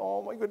you're like,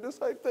 oh my goodness,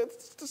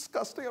 that's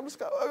disgusting.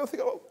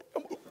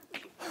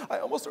 I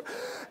almost,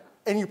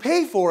 and you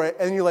pay for it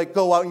and you like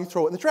go out and you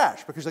throw it in the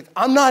trash because you're like,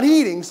 I'm not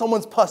eating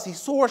someone's pussy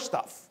sore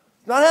stuff.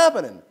 It's not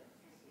happening.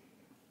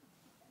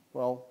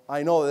 Well,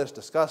 I know that's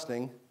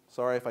disgusting.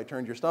 Sorry if I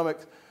turned your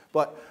stomach,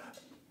 but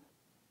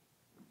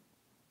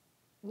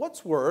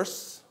what's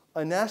worse,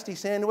 a nasty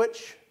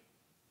sandwich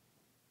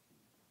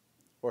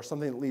or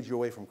something that leads you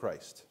away from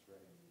Christ?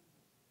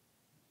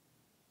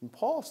 And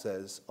Paul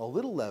says, a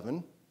little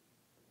leaven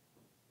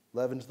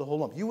leavens the whole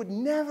lump. You would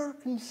never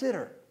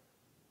consider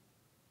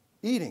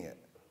eating it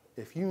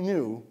if you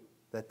knew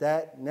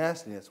that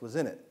nastiness was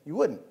in it. You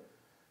wouldn't.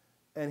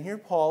 And here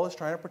Paul is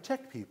trying to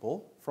protect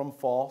people from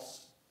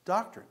false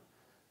doctrine.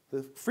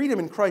 The freedom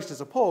in Christ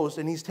is opposed,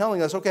 and he's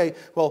telling us, okay,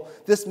 well,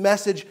 this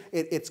message,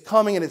 it's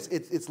coming, and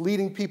it's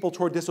leading people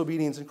toward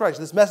disobedience in Christ.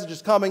 This message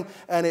is coming,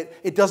 and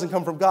it doesn't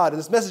come from God. And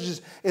this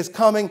message is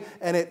coming,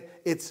 and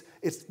it's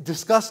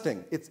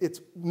disgusting.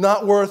 It's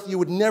not worth, you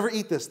would never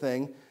eat this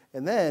thing.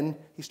 And then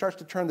he starts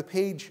to turn the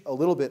page a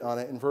little bit on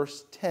it in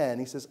verse 10.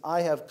 He says,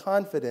 I have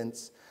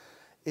confidence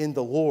in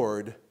the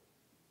Lord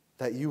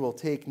that you will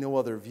take no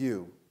other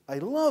view. I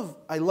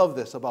love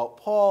this about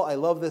Paul. I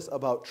love this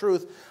about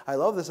truth. I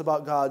love this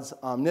about God's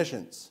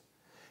omniscience.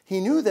 He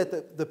knew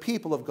that the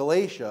people of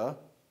Galatia,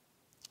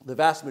 the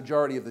vast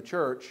majority of the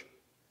church,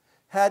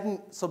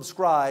 hadn't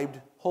subscribed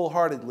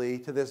wholeheartedly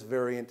to this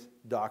variant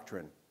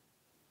doctrine.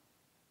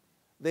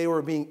 They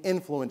were being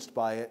influenced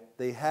by it.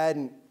 They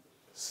hadn't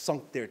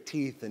sunk their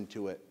teeth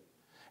into it.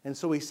 And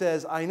so he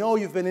says, I know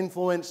you've been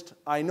influenced.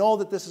 I know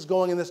that this is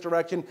going in this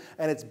direction,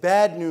 and it's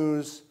bad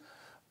news.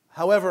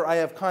 However, I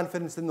have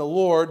confidence in the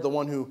Lord, the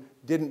one who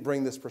didn't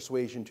bring this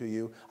persuasion to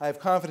you. I have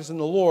confidence in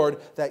the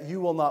Lord that you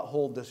will not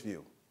hold this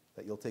view,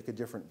 that you'll take a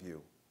different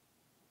view,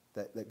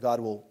 that God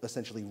will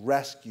essentially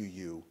rescue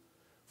you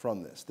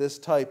from this. This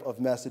type of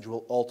message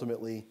will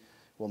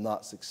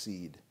not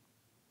succeed.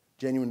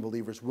 Genuine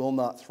believers will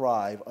not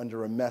thrive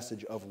under a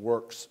message of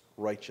works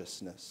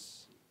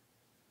righteousness.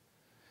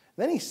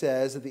 Then he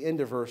says at the end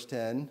of verse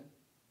 10,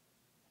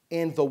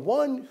 and the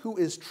one who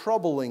is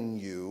troubling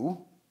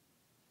you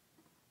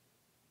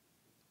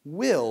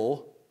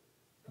will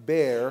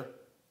bear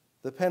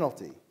the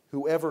penalty,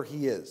 whoever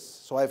he is.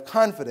 So I have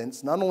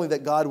confidence not only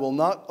that God will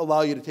not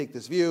allow you to take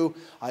this view,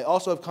 I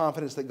also have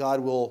confidence that God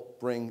will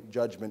bring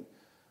judgment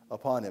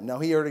upon him. Now,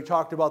 he already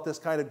talked about this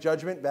kind of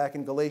judgment back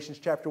in Galatians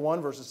chapter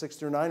 1, verses 6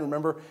 through 9.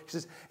 Remember, he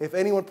says, if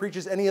anyone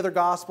preaches any other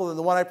gospel than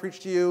the one I preach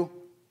to you,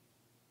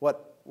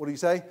 what do you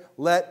say?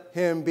 Let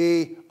him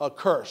be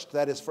accursed.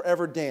 That is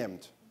forever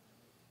damned.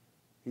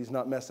 He's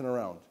not messing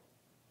around.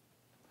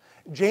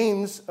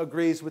 James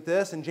agrees with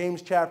this. In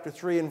James chapter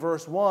 3 and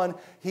verse 1,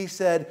 he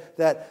said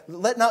that,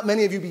 let not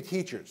many of you be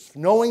teachers,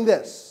 knowing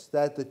this,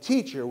 that the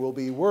teacher will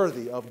be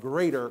worthy of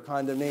greater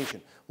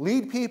condemnation.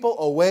 Lead people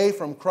away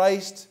from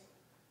Christ.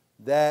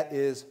 That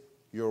is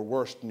your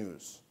worst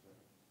news.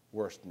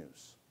 Worst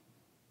news.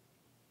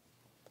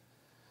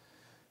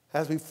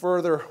 As we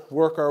further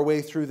work our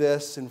way through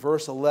this, in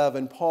verse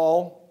 11,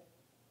 Paul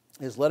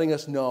is letting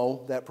us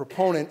know that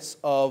proponents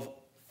of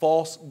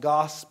false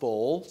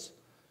gospels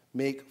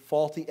make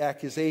faulty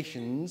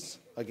accusations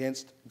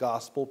against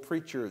gospel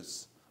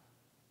preachers.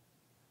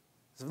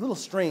 It's a little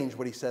strange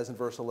what he says in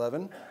verse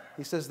 11.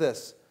 He says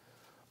this,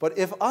 but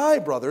if I,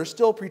 brothers,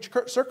 still preach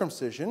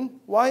circumcision,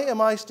 why am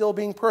I still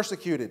being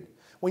persecuted?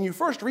 When you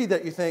first read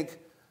that, you think,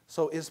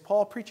 so is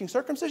Paul preaching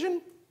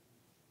circumcision?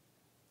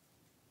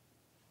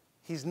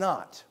 He's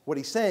not. What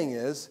he's saying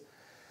is,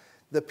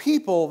 the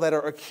people that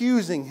are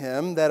accusing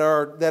him, that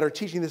are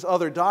teaching this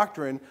other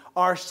doctrine,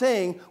 are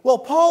saying, well,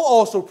 Paul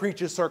also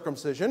preaches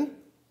circumcision.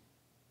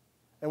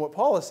 And what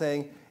Paul is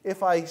saying,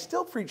 if I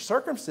still preach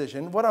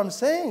circumcision, what I'm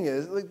saying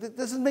is, this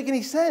doesn't make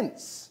any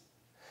sense.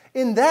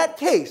 In that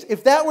case,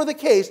 if that were the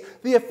case,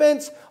 the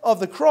offense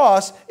of the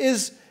cross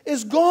is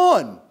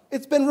gone.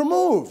 It's been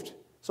removed.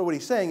 So what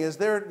he's saying is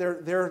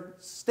their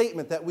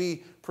statement that we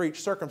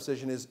preach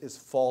circumcision is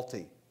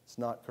faulty. It's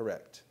not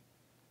correct.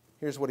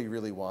 Here's what he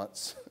really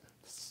wants.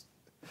 It's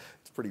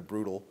pretty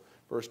brutal.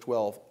 Verse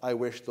 12, I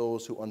wish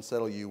those who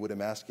unsettle you would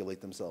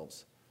emasculate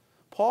themselves.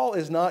 Paul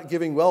is not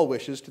giving well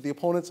wishes to the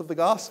opponents of the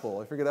gospel.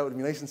 I figured that would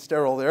be nice and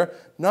sterile there.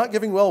 Not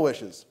giving well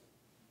wishes.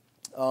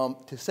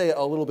 To say it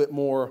a little bit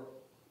more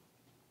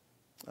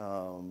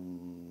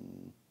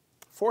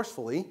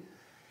forcefully,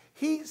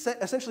 he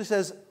essentially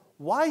says,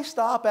 why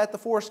stop at the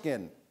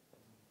foreskin?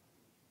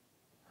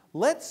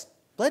 let's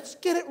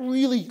get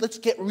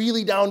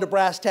really down to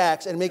brass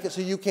tacks and make it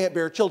so you can't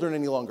bear children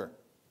any longer.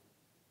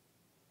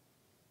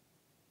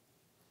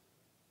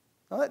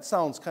 Now that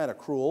sounds kind of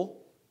cruel.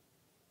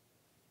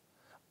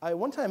 I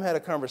one time had a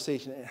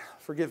conversation,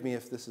 forgive me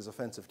if this is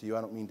offensive to you,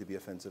 I don't mean to be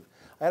offensive.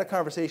 I had a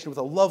conversation with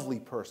a lovely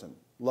person,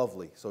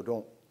 lovely, so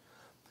don't.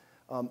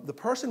 The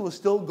person was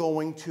still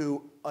going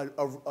to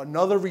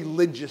another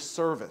religious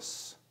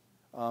service,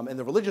 and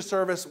the religious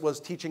service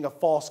was teaching a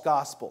false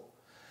gospel.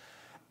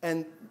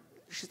 And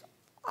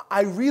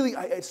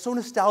it's so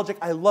nostalgic,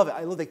 I love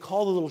it. They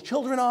call the little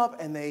children up,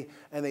 and they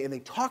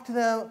talk to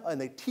them, and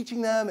they're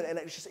teaching them, and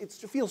it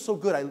feels so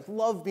good. I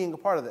love being a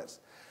part of this.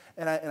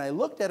 And I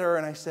looked at her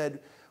and I said,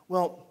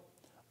 well,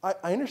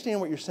 I understand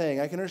what you're saying.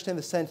 I can understand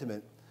the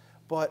sentiment.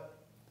 But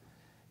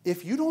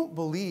if you don't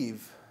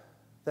believe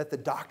that the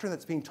doctrine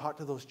that's being taught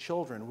to those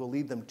children will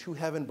lead them to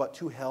heaven but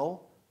to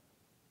hell,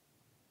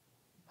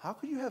 how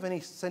could you have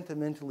any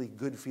sentimentally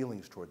good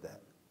feelings toward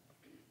that?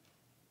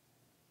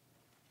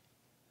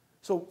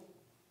 So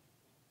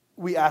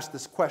we ask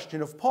this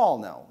question of Paul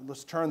now.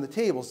 Let's turn the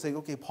table, say,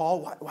 okay,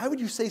 Paul, why would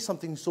you say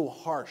something so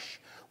harsh?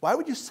 Why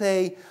would you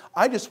say,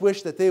 I just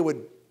wish that they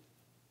would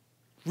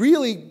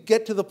really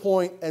get to the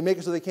point and make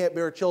it so they can't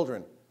bear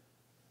children?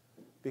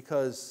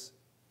 Because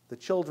the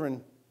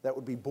children that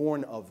would be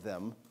born of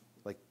them,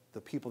 like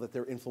the people that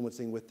they're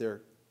influencing with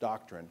their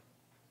doctrine,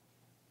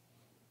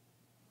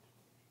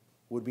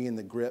 would be in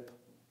the grip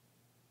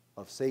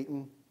of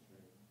Satan,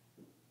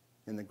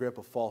 in the grip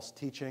of false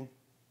teaching,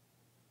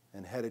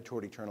 and headed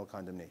toward eternal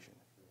condemnation.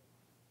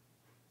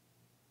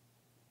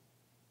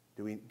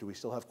 Do we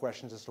still have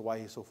questions as to why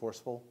he's so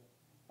forceful?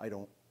 I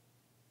don't.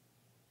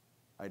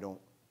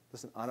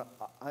 Listen,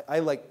 I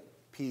like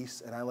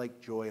peace, and I like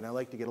joy, and I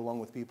like to get along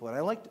with people,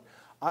 and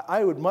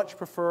I would much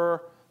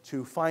prefer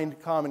to find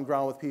common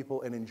ground with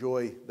people and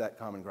enjoy that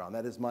common ground.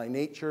 That is my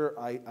nature.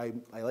 I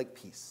like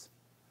peace.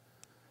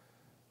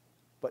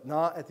 But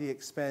not at the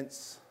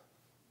expense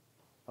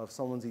of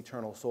someone's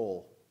eternal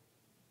soul.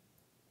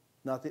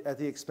 Not at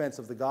the expense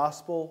of the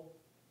gospel,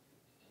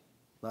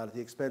 not at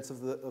the expense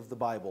of the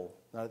Bible,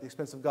 not at the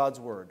expense of God's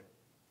word.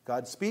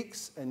 God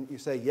speaks, and you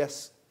say,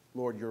 yes,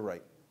 Lord, you're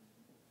right.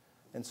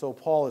 And so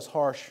Paul is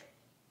harsh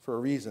for a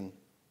reason.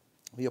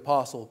 The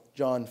Apostle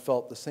John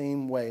felt the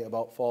same way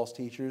about false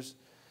teachers.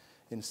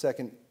 In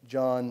 2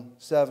 John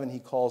 7, he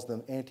calls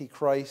them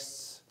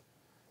antichrists.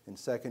 In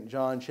 2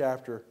 John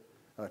chapter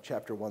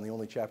 1, the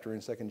only chapter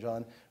in 2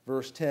 John,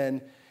 verse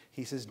 10,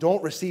 he says,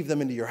 don't receive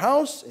them into your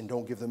house and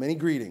don't give them any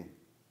greeting.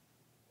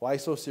 Why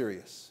so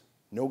serious?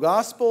 No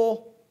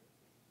gospel,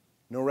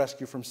 no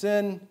rescue from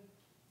sin,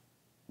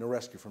 no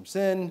rescue from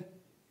sin,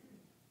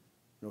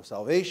 no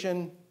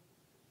salvation,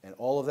 and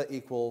all of that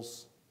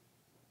equals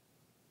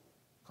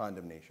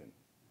condemnation.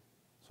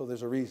 So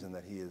there's a reason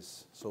that he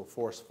is so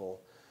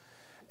forceful.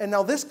 And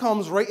now this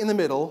comes right in the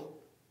middle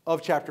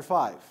of chapter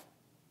 5.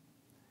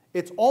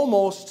 It's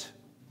almost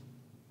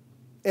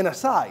an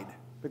aside,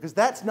 because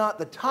that's not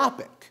the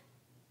topic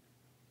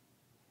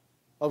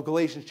of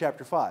Galatians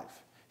chapter 5.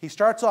 He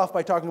starts off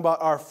by talking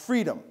about our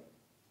freedom,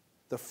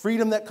 the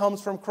freedom that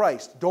comes from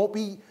Christ. Don't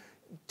be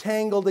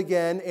tangled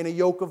again in a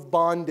yoke of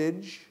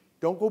bondage.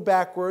 Don't go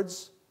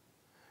backwards.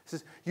 He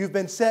says, you've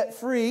been set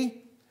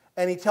free,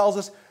 and he tells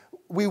us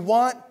we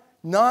want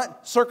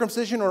not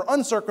circumcision or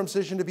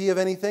uncircumcision to be of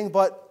anything,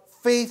 but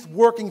faith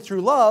working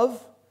through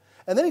love.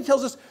 And then he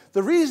tells us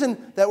the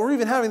reason that we're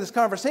even having this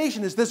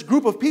conversation is this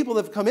group of people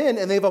that have come in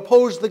and they've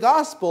opposed the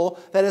gospel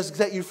that has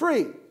set you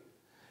free.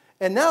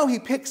 And now he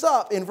picks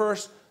up in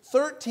verse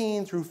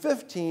 13 through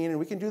 15, and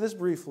we can do this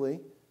briefly.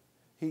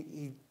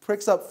 He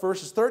picks up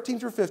verses 13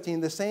 through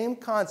 15, the same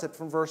concept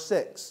from verse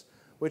 6,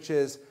 which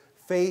is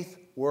faith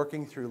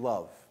working through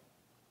love.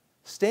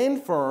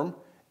 Stand firm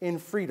in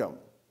freedom.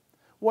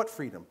 What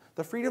freedom?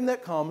 The freedom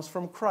that comes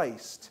from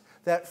Christ.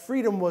 That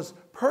freedom was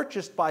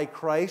purchased by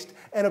Christ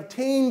and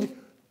obtained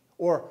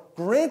or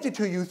granted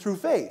to you through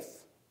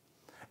faith.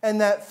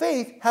 And that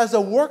faith has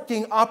a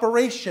working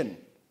operation.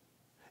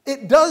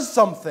 It does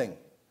something.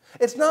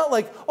 It's not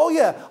like, oh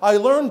yeah, I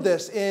learned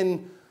this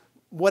in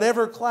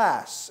whatever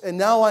class, and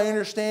now I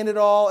understand it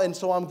all, and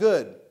so I'm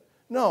good.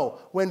 No,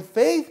 when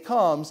faith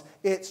comes,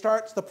 it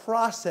starts the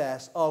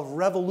process of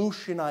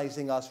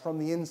revolutionizing us from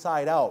the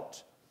inside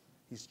out.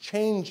 He's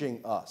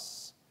changing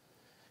us.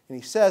 And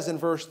he says in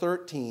verse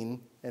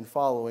 13 and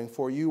following,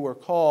 for you were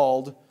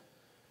called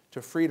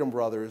to freedom,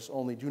 brothers,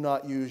 only do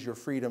not use your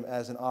freedom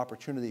as an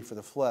opportunity for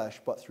the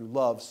flesh, but through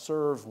love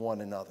serve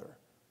one another.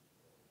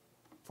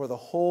 For the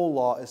whole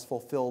law is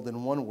fulfilled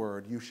in one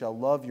word, you shall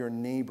love your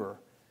neighbor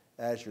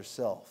as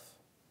yourself.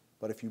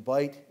 But if you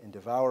bite and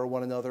devour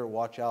one another,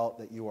 watch out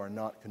that you are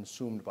not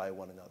consumed by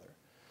one another.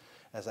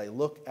 As I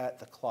look at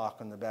the clock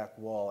on the back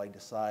wall, I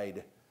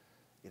decide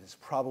it is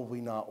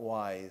probably not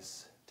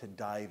wise to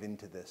dive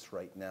into this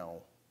right now,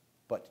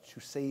 but to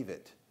save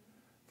it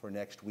for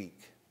next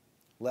week,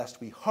 lest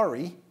we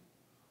hurry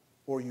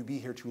or you be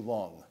here too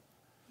long.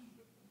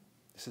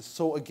 This is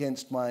so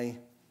against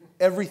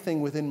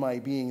everything within my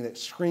being that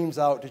screams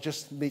out to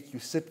just make you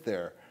sit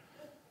there.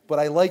 but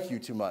I like you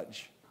too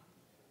much.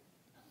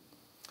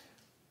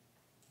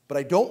 But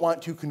I don't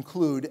want to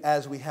conclude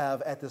as we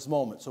have at this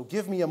moment. So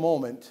give me a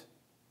moment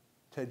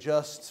to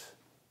just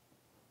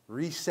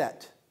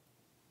reset.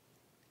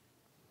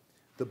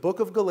 The book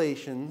of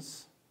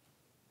Galatians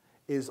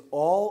is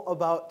all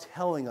about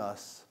telling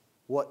us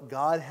what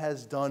God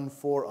has done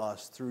for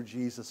us through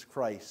Jesus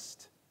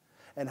Christ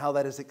and how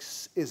that is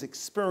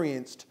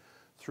experienced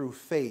through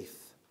faith.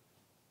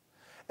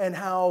 And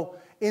how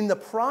in the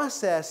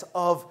process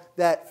of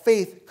that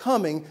faith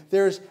coming,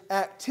 there's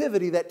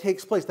activity that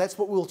takes place. That's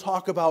what we'll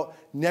talk about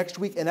next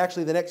week, and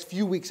actually the next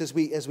few weeks as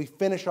we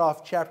finish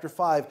off chapter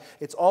 5.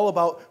 It's all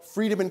about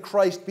freedom in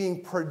Christ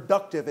being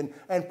productive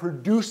and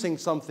producing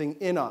something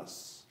in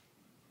us.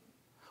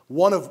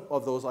 One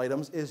of those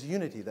items is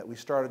unity that we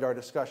started our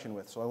discussion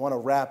with. So I want to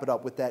wrap it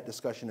up with that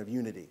discussion of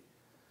unity.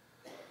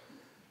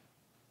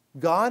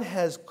 God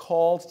has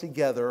called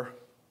together,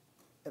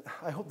 and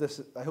I hope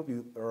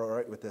you are all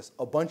right with this,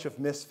 a bunch of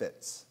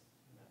misfits.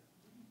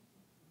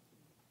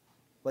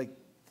 Like,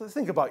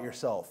 think about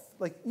yourself.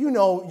 Like, you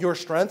know your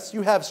strengths.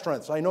 You have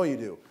strengths. I know you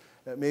do.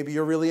 Maybe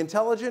you're really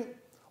intelligent,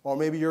 or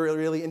maybe you're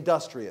really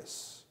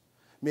industrious.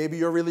 Maybe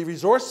you're really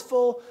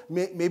resourceful.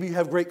 Maybe you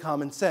have great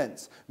common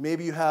sense.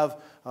 Maybe you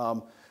have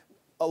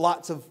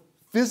lots of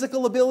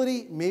physical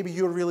ability. Maybe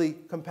you're really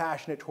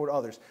compassionate toward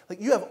others. Like,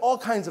 you have all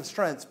kinds of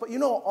strengths, but you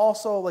know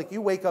also, like,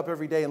 you wake up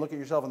every day and look at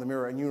yourself in the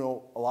mirror and you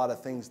know a lot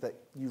of things that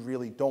you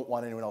really don't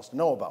want anyone else to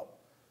know about.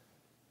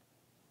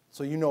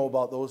 So you know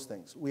about those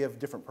things. We have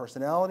different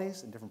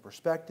personalities and different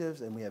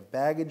perspectives, and we have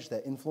baggage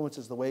that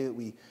influences the way that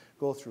we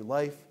go through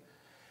life.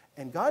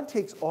 And God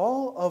takes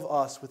all of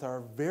us with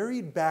our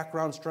varied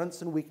background,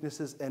 strengths and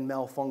weaknesses and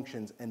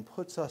malfunctions, and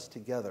puts us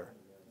together.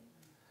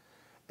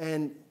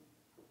 And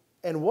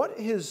what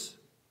his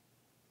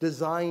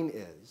design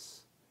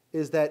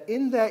is that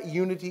in that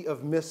unity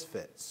of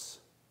misfits,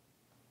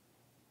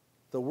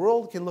 the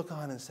world can look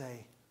on and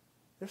say,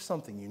 there's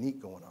something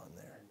unique going on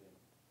there.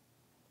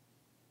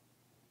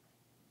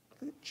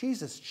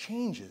 Jesus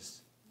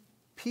changes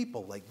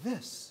people like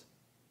this,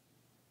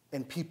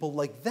 and people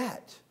like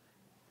that,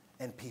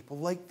 and people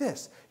like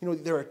this. You know,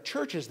 there are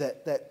churches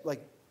that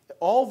like,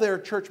 all their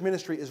church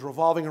ministry is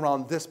revolving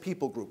around this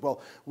people group.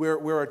 Well,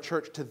 we're a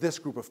church to this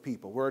group of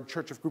people. We're a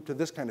church of group to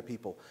this kind of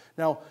people.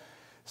 Now,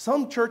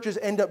 some churches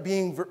end up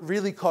being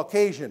really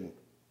Caucasian,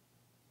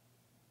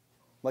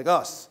 like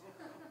us.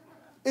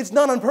 It's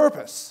done on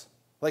purpose.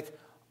 Like,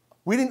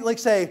 we didn't like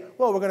say,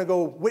 well, we're going to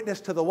go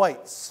witness to the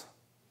whites.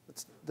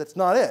 That's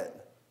not it.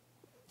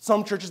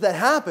 Some churches that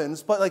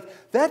happens, but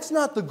like, that's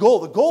not the goal.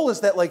 The goal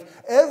is that like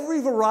every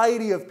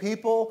variety of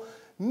people,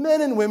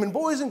 men and women,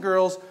 boys and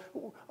girls,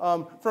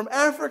 from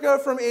Africa,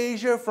 from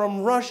Asia,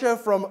 from Russia,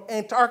 from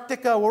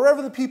Antarctica,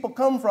 wherever the people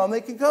come from,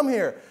 they can come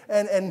here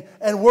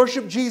and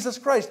worship Jesus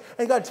Christ.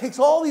 And God takes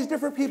all these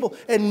different people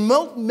and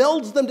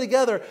melds them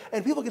together.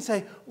 And people can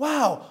say,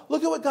 wow,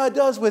 look at what God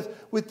does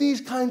with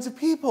these kinds of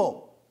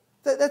people.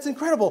 That's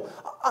incredible.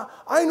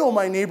 I know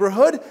my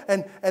neighborhood,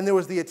 and there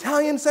was the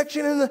Italian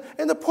section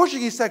and the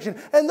Portuguese section.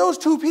 And those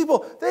two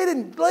people, they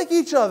didn't like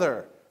each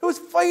other. It was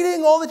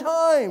fighting all the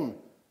time.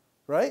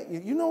 Right?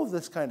 You know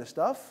this kind of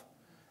stuff.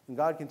 And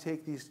God can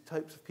take these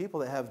types of people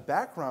that have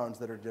backgrounds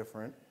that are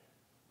different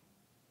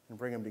and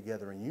bring them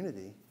together in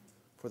unity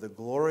for the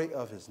glory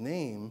of his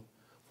name,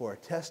 for a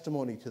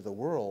testimony to the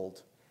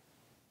world,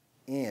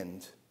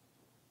 and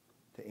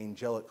to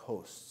angelic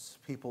hosts,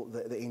 people,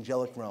 the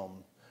angelic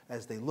realm,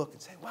 as they look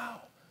and say,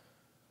 wow,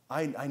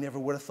 I never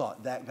would have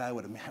thought that guy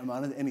would have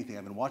amounted to anything.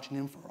 I've been watching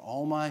him for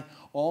all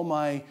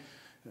my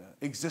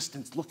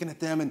existence, looking at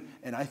them,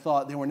 and I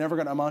thought they were never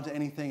going to amount to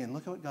anything, and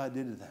look at what God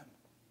did to them.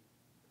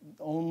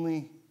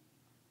 Only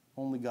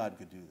God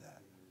could do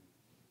that.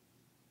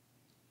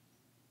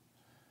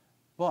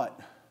 But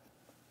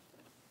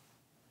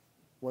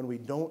when we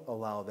don't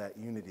allow that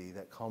unity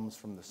that comes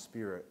from the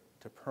Spirit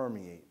to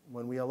permeate,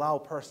 when we allow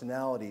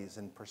personalities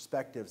and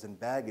perspectives and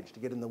baggage to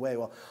get in the way,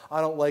 well,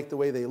 I don't like the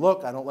way they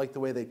look, I don't like the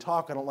way they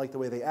talk, I don't like the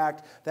way they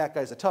act, that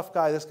guy's a tough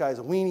guy, this guy's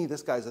a weenie,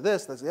 this guy's a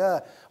this,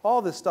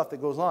 all this stuff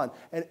that goes on.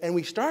 And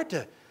we start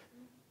to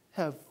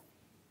have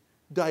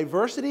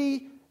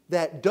diversity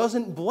that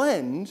doesn't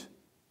blend.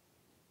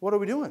 What are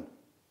we doing?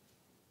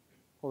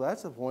 Well,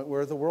 that's the point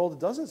where the world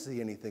doesn't see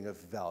anything of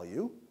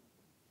value.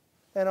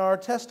 And our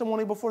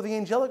testimony before the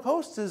angelic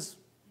hosts is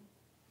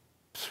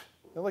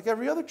like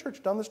every other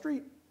church down the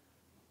street.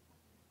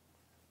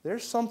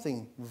 There's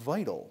something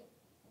vital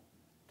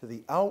to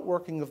the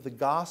outworking of the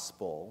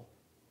gospel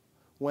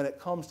when it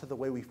comes to the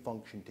way we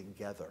function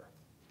together.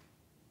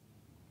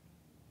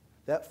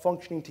 That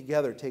functioning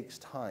together takes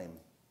time,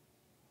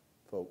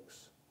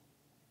 folks.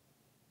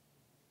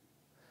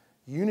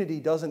 Unity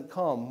doesn't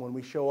come when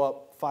we show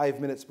up 5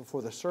 minutes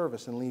before the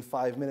service and leave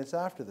 5 minutes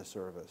after the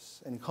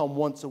service and come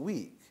once a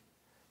week.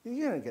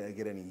 You're not going to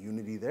get any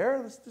unity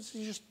there. This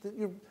is just,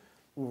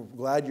 we're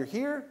glad you're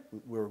here.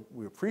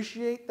 We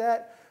appreciate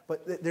that.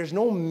 But there's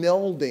no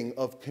melding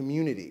of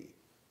community.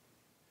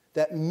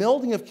 That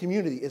melding of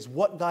community is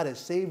what God has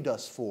saved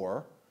us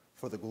for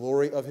the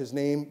glory of his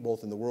name,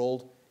 both in the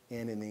world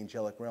and in the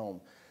angelic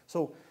realm.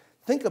 So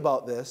think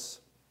about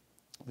this.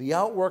 The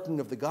outworking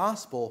of the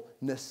gospel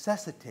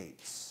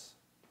necessitates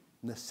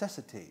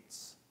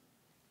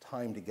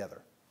time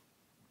together.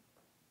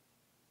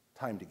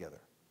 Time together.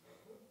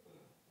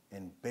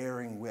 And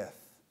bearing with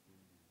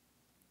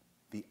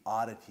the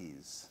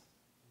oddities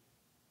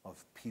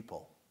of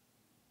people.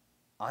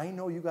 I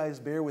know you guys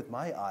bear with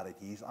my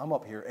oddities. I'm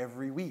up here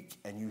every week,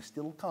 and you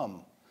still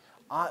come.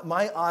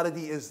 My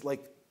oddity is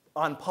like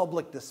on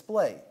public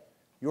display.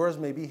 Yours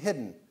may be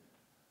hidden.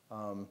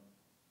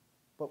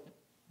 But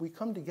we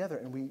come together,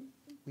 and we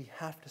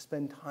have to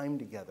spend time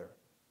together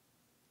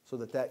so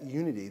that that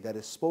unity that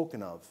is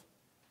spoken of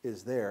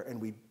is there. And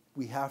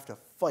we have to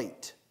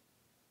fight,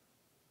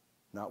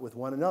 not with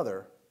one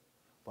another,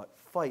 but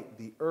fight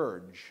the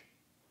urge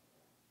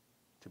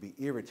to be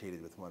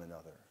irritated with one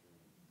another,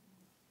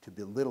 to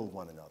belittle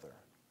one another,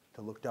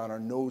 to look down our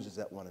noses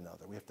at one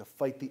another. We have to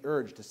fight the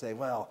urge to say,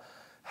 well,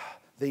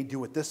 they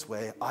do it this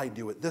way, I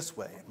do it this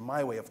way. And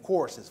my way, of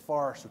course, is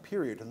far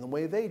superior to the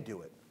way they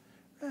do it.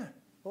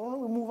 Why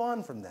don't we move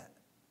on from that?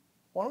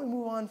 Why don't we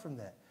move on from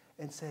that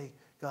and say,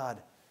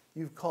 God,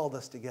 you've called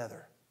us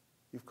together.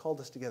 You've called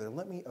us together.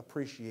 Let me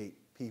appreciate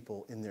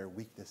people in their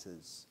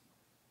weaknesses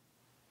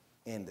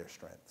and their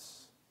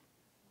strengths.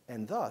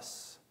 And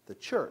thus, the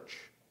church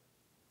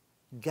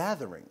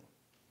gathering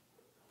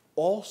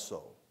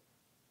also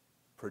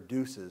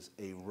produces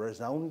a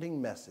resounding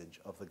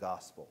message of the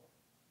gospel.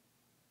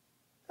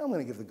 I'm going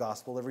to give the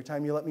gospel every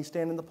time you let me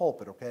stand in the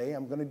pulpit, okay?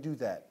 I'm going to do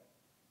that.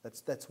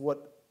 That's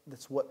what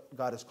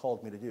God has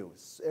called me to do.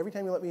 Every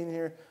time you let me in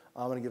here,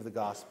 I'm going to give the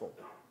gospel.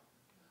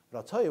 But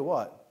I'll tell you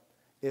what,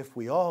 if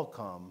we all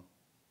come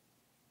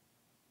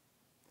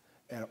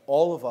and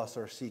all of us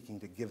are seeking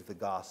to give the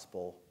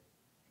gospel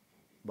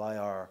by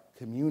our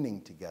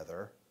communing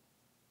together,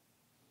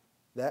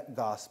 that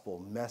gospel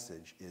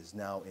message is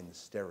now in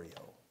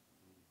stereo.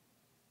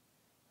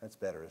 That's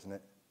better, isn't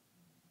it?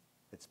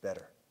 It's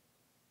better.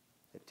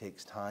 It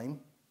takes time,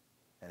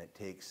 and it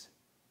takes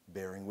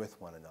bearing with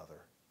one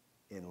another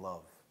in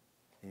love.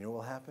 And you know what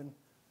will happen?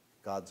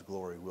 God's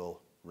glory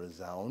will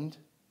resound.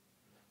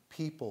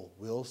 People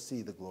will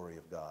see the glory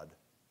of God.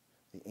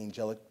 The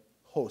angelic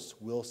hosts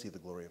will see the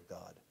glory of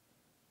God.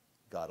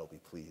 God will be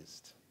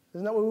pleased.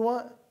 Isn't that what we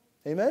want?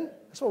 Amen?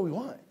 That's what we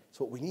want.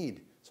 That's what we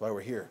need. That's why we're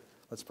here.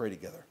 Let's pray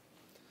together.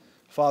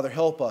 Father,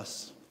 help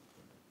us.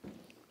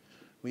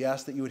 We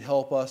ask that you would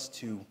help us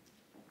to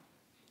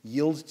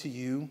yield to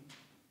you,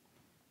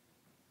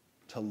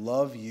 to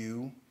love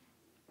you,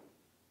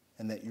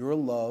 and that your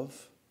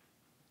love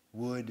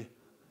would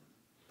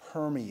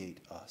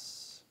permeate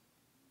us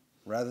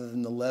rather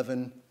than the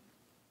leaven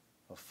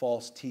of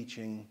false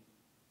teaching,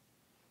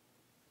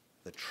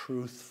 the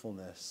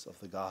truthfulness of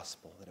the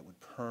gospel, that it would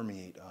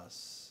permeate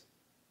us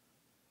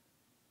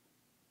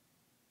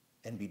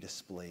and be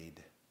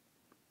displayed.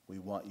 We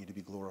want you to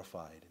be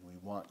glorified, and we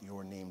want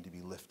your name to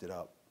be lifted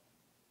up.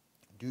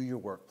 Do your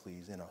work,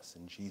 please, in us.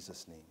 In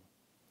Jesus' name,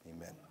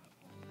 amen.